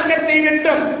அவருடைய மார்க்கத்தை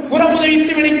விட்டும்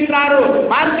புறமுதவித்து விடுகின்றாரோ,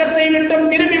 மார்க்கத்தை விட்டும்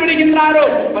திரும்பி விடுகின்றாரோ,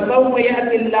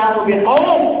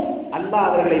 அல்லாஹ்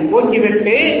அவர்களை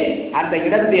போக்கிவிட்டு அந்த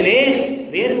இடத்திலே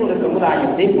வேறு ஒரு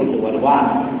சமுதாயத்தை கொண்டு வருவார்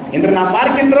என்று நாம்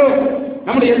பார்க்கின்றோம்.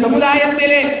 நம்முடைய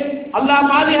சமுதாயத்திலே அல்லாஹ்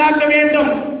பாதுகாக்க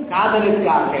வேண்டும்.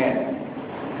 காதலுக்காக,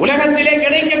 உலகத்திலே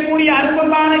கிடைக்கக்கூடிய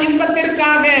அற்பமான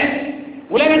இன்பத்திற்காக,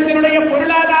 உலகத்தினுடைய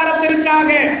பொருளாதாரத்திற்காக,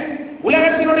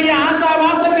 உலகத்தினுடைய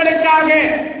ஆசாவாசங்களுக்காக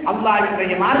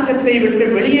அல்லாஹ்வுடைய மார்க்கத்தை விட்டு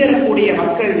வெளியேறக்கூடிய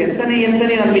மக்கள் எத்தனை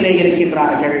எத்தனை நம்மிலே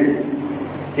இருக்கின்றார்கள்.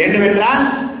 வேண்டுமென்றால்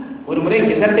ஒரு முறை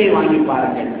கிசட்டை வாங்கி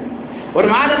பாருங்கள். ஒரு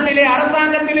மாதத்திலே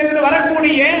அரசாங்கத்திலிருந்து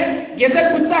வரக்கூடிய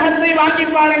புத்தகத்தை வாங்கி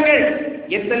பாருங்கள்.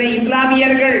 எத்தனை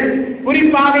இஸ்லாமியர்கள்,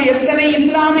 குறிப்பாக எத்தனை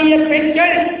இஸ்லாமிய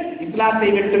பெண்கள் இஸ்லாத்தை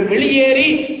விட்டு வெளியேறி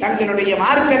தங்களுடைய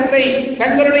மார்க்கத்தை,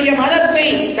 தங்களுடைய மதத்தை,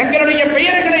 தங்களுடைய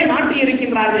பெயர்களை மாற்றி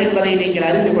இருக்கின்றார்கள் என்பதை நீங்கள்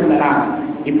அறிந்து கொள்ளலாம்.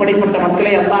 இப்படிப்பட்ட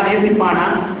மக்களை அல்லாஹ் நேசிப்பானா?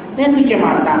 நேசிக்க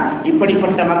மாட்டான்.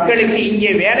 இப்படிப்பட்ட மக்களுக்கு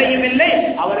இங்கே வேலையும் இல்லை,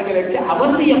 அவர்களுக்கு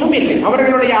அவசியமும் இல்லை,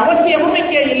 அவர்களுடைய அவசியமும்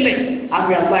இங்கே இல்லை.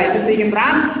 ஆகவே அல்லாஹ் என்ன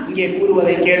செய்கின்றான்? இங்கே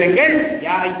கூறுவதை கேளுங்கள்.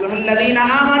 யா அய்யுஹல்லதீன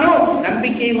ஆமனூ,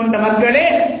 நம்பிக்கை கொண்ட மக்களே,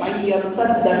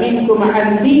 மய்யர்தத்த மின்கும்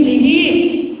அன் தீனிஹி,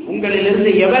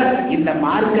 உங்களிலிருந்து எவர் இந்த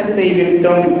மார்க்கத்தை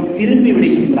விட்டும் திரும்பி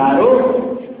விடுகின்றாரோ,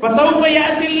 ஃபஸௌஃப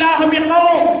யஅத்தில்லாஹு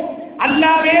பிகௌம்,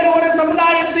 அல்லாஹ் வேறு ஒரு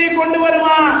சமுதாயத்தை கொண்டு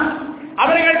வருவான்.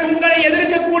 அவர்கள் உங்களை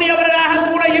எதிர்க்கக்கூடியவர்களாக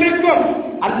கூட இருக்கும்.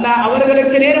 அல்லாஹ்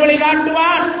அவர்களுக்கு நேர்வழி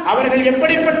காட்டுவான். அவர்கள்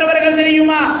எப்படிப்பட்டவர்கள்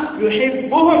தெரியுமா?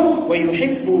 யுஹிப்புஹும் வ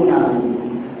யுஹிப்பூனஹு,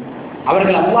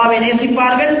 அவர்கள் அல்லாஹ்வை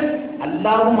நேசிப்பார்கள்,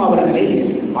 அல்லாஹ்வும் அவர்களை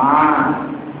நேசிப்பான்.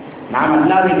 நாம்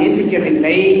அல்லாஹ்வை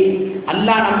நேசிக்கவில்லை,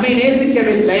 அல்லாஹ் நம்மை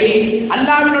நேசிக்கவில்லை,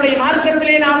 அல்லாஹ்வினுடைய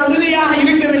மார்க்கத்திலே நாம் உறுதியாக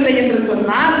இருக்கவில்லை என்று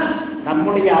சொன்னால்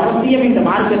நம்முடைய அவசியம் இந்த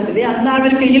மார்க்கத்திலே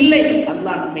அல்லாஹ்விற்கு இல்லை.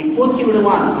 அல்லாஹ் நம்மை போக்கி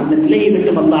விடுவான். அந்த நிலையை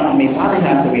விட்டு அல்லாஹ் நம்மை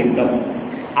பாதுகாக்க வேண்டும்.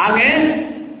 ஆக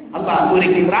அல்லாஹ்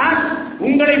கூறுகின்றான்,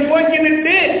 உங்களை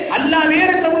போக்கிவிட்டு அல்லாஹ்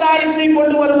வேறு சமுதாயத்தை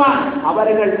கொண்டு வருவான்.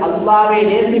 அவர்கள் அல்லாஹ்வை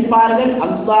நேசிப்பார்கள்,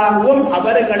 அல்லாஹ்வும்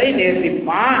அவர்களை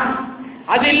நேசிப்பான்.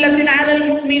 அதில்லத்தின் அலல்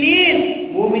முஃமினீன்,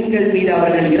 மூமின்கள் மீது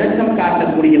அவர்கள் இரக்கம்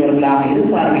காட்டக்கூடியவர்களாக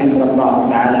இருப்பார்கள் என்று அல்லாஹ்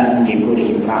தஆலா இங்கே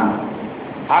கூறுகின்றான்.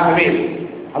 ஆகவே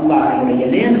அல்லாஹ்வுடைய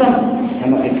நேசம்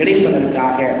நமக்கு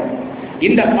கிடைப்பதற்காக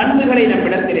இந்த பண்புகளை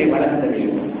நம்மிடத்திலே வளர்த்த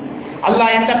வேண்டும்.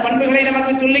 அல்லாஹ் எந்த பண்புகளை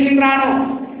நமக்கு சொல்லுகின்றானோ,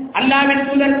 அல்லாஹ்வின்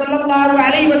தூதர் ஸல்லல்லாஹு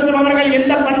அலைஹி வஸல்லம் அவர்கள்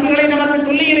எந்த பண்புகளை நமக்கு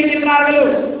சொல்லி இருக்கின்றார்களோ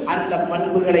அந்த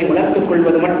பண்புகளை வளர்த்துக்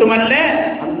கொள்வது மட்டுமல்ல,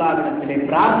 அல்லாஹ்விடத்திலே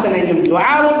பிரார்த்தனையும்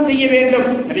துஆவும் செய்ய வேண்டும்.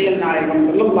 நபிகள் நாயகம்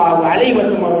ஸல்லல்லாஹு அலைஹி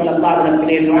வஸல்லம் அவர்கள்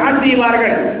அல்லாஹ்விடத்திலே துஆ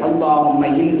செய்வார்கள்.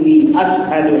 அல்லாஹும்ம இன்னி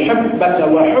அஸ்அலு ஹுப்பக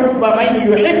வ ஹுப்ப மன்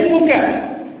யுஹிப்புக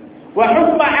வ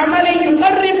ஹுப்ப அமலின்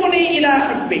யுகர்ரிபுனி இலா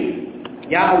ஹுப்பிக்.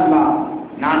 யா அல்லாஹ்,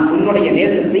 நான் உன்னுடைய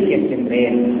நேசத்தை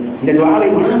கேட்கின்றேன். இந்த துஆவை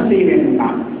மனனம் செய்ய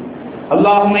வேண்டும்.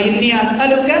 அல்லாஹும்ம இன்னி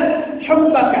அஸ்அலுக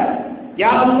ஹுப்பக,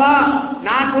 யா அல்லாஹ்,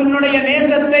 நான் உன்னுடைய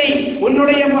நேசத்தை,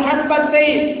 உன்னுடைய முஹப்பத்தை,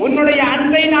 உன்னுடைய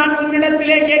அன்பை நான்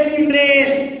உன்னிடத்திலே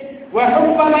கேட்கின்றேன். வ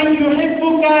ஹுப்ப மன்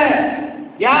யுஹிப்புக,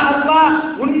 யா அல்லாஹ்,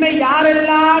 உன்னை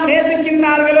யாரெல்லாம்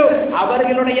நேசிக்கின்றார்களோ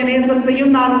அவர்களுடைய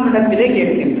நேசத்தையும் நான் உன்னிடத்திலே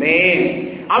கேட்கின்றேன்.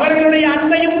 அவர்களுடைய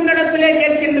அன்பையும் உன்னிடத்திலே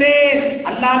கேட்கின்றேன்.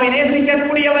 அல்லாஹ்வை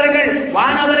நேசிக்கக்கூடியவர்கள்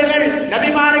வானவர்கள்,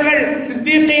 நபிமார்கள்,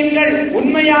 சித்தீகீன்கள்,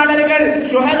 உண்மையாளர்கள்,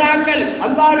 சுஹதாக்கள்,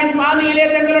 அல்லாஹ்வின் பாதையிலே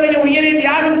தங்களுடைய உயிரை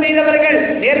தியாகம் செய்தவர்கள்,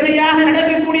 நேர்மையாக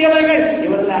நடக்கக்கூடியவர்கள்,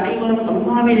 இவர்கள் அனைவரும்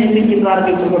அல்லாஹ்வை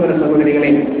நேசிக்கின்றார்கள். சகோதர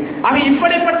சகோதரிகளே, ஆக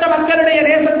இப்படிப்பட்ட மக்களுடைய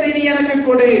நேசத்தை நீ எனக்கு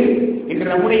கொடு.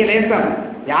 இன்று நம்முடைய நேசம்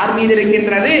யார் மீது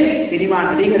இருக்கின்றது? சினிமா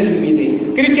நடிகர்களின் மீது,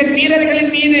 கிரிக்கெட்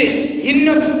வீரர்களின் மீது,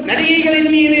 இன்னும் நடிகைகளின்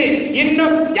மீது,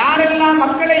 இன்னும் யாரெல்லாம்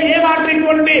மக்களை ஏமாற்றிக்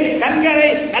கொண்டு தங்களை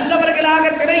நல்லவர்களாக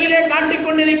திரையிலே காட்டிக்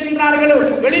கொண்டிருக்கின்றார்களோ,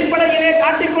 வெளிப்படையிலே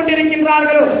காட்டிக்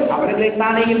கொண்டிருக்கின்றார்களோ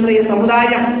அவர்களைத்தானே இன்றைய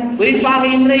சமுதாயம், குறிப்பாக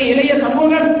இன்றைய இளைய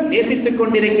சமூகம் நேசித்துக்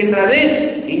கொண்டிருக்கின்றது.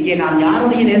 இங்கே நாம்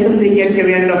யாருடைய நேசத்தை கேட்க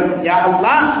வேண்டும்? யா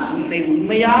அல்லாஹ், உன்னை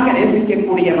உண்மையாக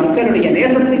நேசிக்கக்கூடிய மக்களுடைய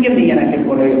நேசத்தையும் நீ எனக்கு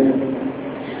கொடு.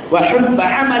 وحب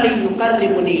عمل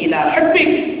يقربني الى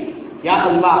حبك. يا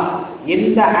الله,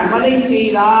 எந்த அமலை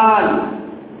செய்தால்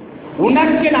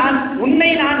உன்னை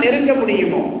நான் நெருங்க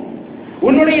முடியுமோ,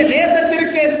 உன்னுடைய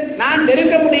தேசத்திற்கு நான்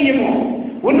நெருங்க முடியுமோ,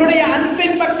 உன்னுடைய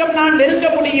அன்பின் பக்கம் நான் நெருங்க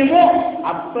முடியுமோ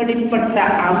அப்படிப்பட்ட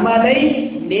அமலை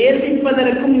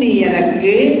நேசிப்பதற்கும் நீ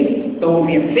எனக்கு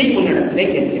தௌஃபீகை உன்னிடத்திலே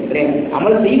கேட்கின்றேன்.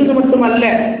 அமல் செய்வது மட்டுமல்ல,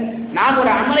 நான்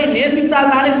ஒரு அமலை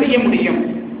நேசித்தால் தானே செய்ய முடியும்.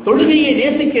 தொழுகையை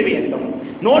நேசிக்க வேண்டும்,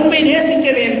 நோன்பை நேசிக்க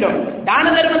வேண்டும், தான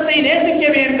தர்மத்தை நேசிக்க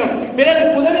வேண்டும், பிறகு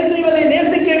உதவி செய்வதை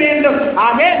நேசிக்க வேண்டும்.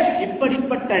 ஆக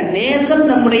இப்படிப்பட்ட நேசம்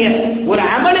நம்முடைய ஒரு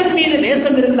அமலின் மீது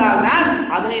நேசம் இருந்தால்தான்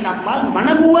அதனை நம்மால்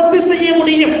மனமுவந்து செய்ய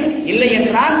முடியும். இல்லை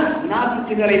என்றால்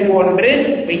முனாஃபிக்குகளை போன்று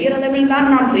பெயரளவில் தான்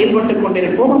நாம் செயல்பட்டுக்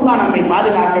கொண்டிருப்போம். தான் நம்மை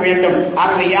பாதுகாக்க வேண்டும்.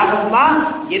 ஆகவே யா அல்லாஹ்,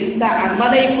 எந்த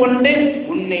அமலை கொண்டு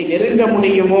உன்னை நெருங்க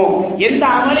முடியுமோ, எந்த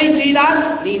அமலை செய்தால்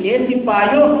நீ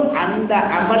நேசிப்பாயோ அந்த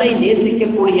அமலை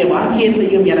நேசிக்கக்கூடிய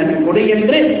வாக்கியத்தையும் எனக்கு கொடு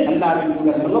என்று அல்லாஹ்வின்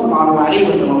தூதர் ஸல்லல்லாஹு அலைஹி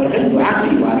வஸல்லம் அவர்கள் துஆ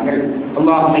செய்வார்கள்.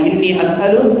 அல்லாஹும்ம இன்னி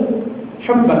அஸ்அலு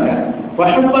ஹுப்பக வ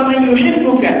ஹுப்ப மன்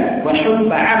யுஹிப்புக வ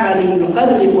ஹுப்ப அமலின்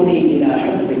யுகர்ரிபுனி இலா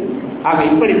ஹுப்பிக். ஆக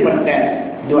இப்படிப்பட்ட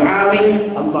துஆவை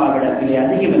அல்லாஹ்விடத்திலே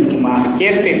அதிகமாக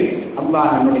கேட்டு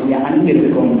அல்லாஹ் நம்முடைய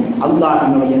அன்பிற்கும் அல்லாஹ்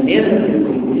நம்முடைய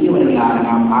நேசத்திற்கும் உரியவர்களாக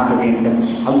நாம் ஆக வேண்டும்.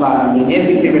 அல்லாஹ் நம்மை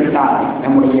நேசித்து விட்டால்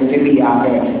நம்முடைய செவியாக,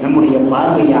 நம்முடைய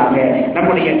பார்வையாக,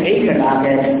 நம்முடைய கைகளாக,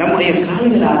 நம்முடைய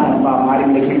கால்களாக அல்லாஹ்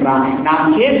மாறிவிடுகின்றான்.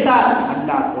 நாம் கேட்டால்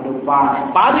அல்லாஹ் கொடுப்பான்,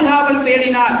 பாதுகாவல்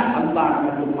தேடினால் அல்லாஹ்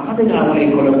நமக்கு பாதுகாவலை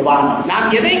கொடுப்பான். நாம்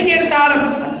எதை கேட்டாலும்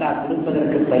அல்லாஹ்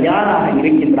கொடுப்பதற்கு தயாராக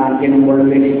இருக்கின்றான் எனும்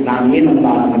பொழுது நாம் ஏன்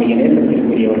அல்லாஹ் நம்முடைய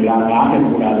நேசத்திற்குரியவர்களாக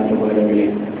ஆகக்கூடாது சகோதரர்களே?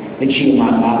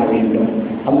 நிச்சயமாக ஆக வேண்டும்.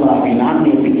 அல்லாஹ்வை நாம்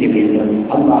நேசிக்க வேண்டும்,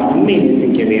 அல்லாஹ் நம்மை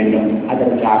நேசிக்க வேண்டும்.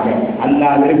 அதற்காக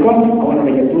அல்லாஹ்விற்கும்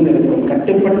அவனுடைய தூதருக்கும்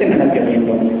கட்டுப்பட்டு நடக்க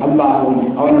வேண்டும். அல்லாஹ்வும்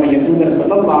அவனுடைய தூதர்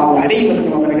ஸல்லல்லாஹு அலைஹி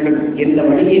வஸல்லம் அவர்கள் எந்த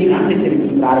வழியை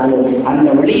காண்பித்திருக்கின்றார்களோ அந்த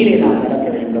வழியிலே நாம் நடக்க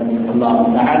வேண்டும். அல்லாஹ்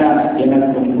தஆலா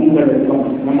எனக்கும் உங்களுக்கும்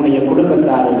நம்முடைய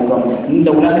குடும்பத்தாருக்கும் இந்த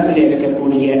உலகத்திலே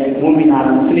இருக்கக்கூடிய மூமினான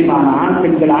முஸ்லிமான ஆண்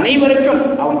பெண்கள் அனைவருக்கும்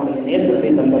அவனுடைய நேசத்தை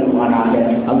தந்தருவானாக.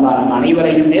 அல்லாஹ் நம்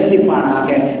அனைவரையும் நேசிப்பானாக,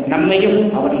 நம்மையும்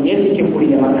அவனை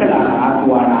நேசிக்கக்கூடிய மக்களாக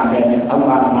ஆக்குவானாக.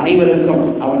 அல்லாஹ் நம் அனைவருக்கும்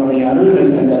அவனுடைய அருள்களை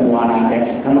தந்தருவானாக,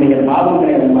 நம்முடைய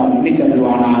பாவங்களை அல்லாஹ் மன்னித்து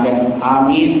தருவானாக.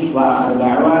 ஆமீன். வஆஹிரு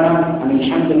தஅவானா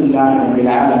அல்ஹம்துலில்லாஹி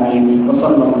ரப்பில் ஆலமீன்.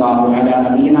 வஸல்லல்லாஹு அலா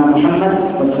நபியினா முஹம்மத்.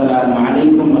 வஸ்ஸலாமு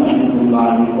அலைக்கும்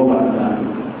வரஹ்மத்துல்லாஹி வபரகாத்துஹு.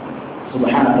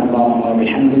 சுப்ஹானல்லாஹி வ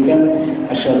பிஹம்திஹி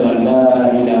அஷ்ஹது அன் லா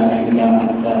இலாஹா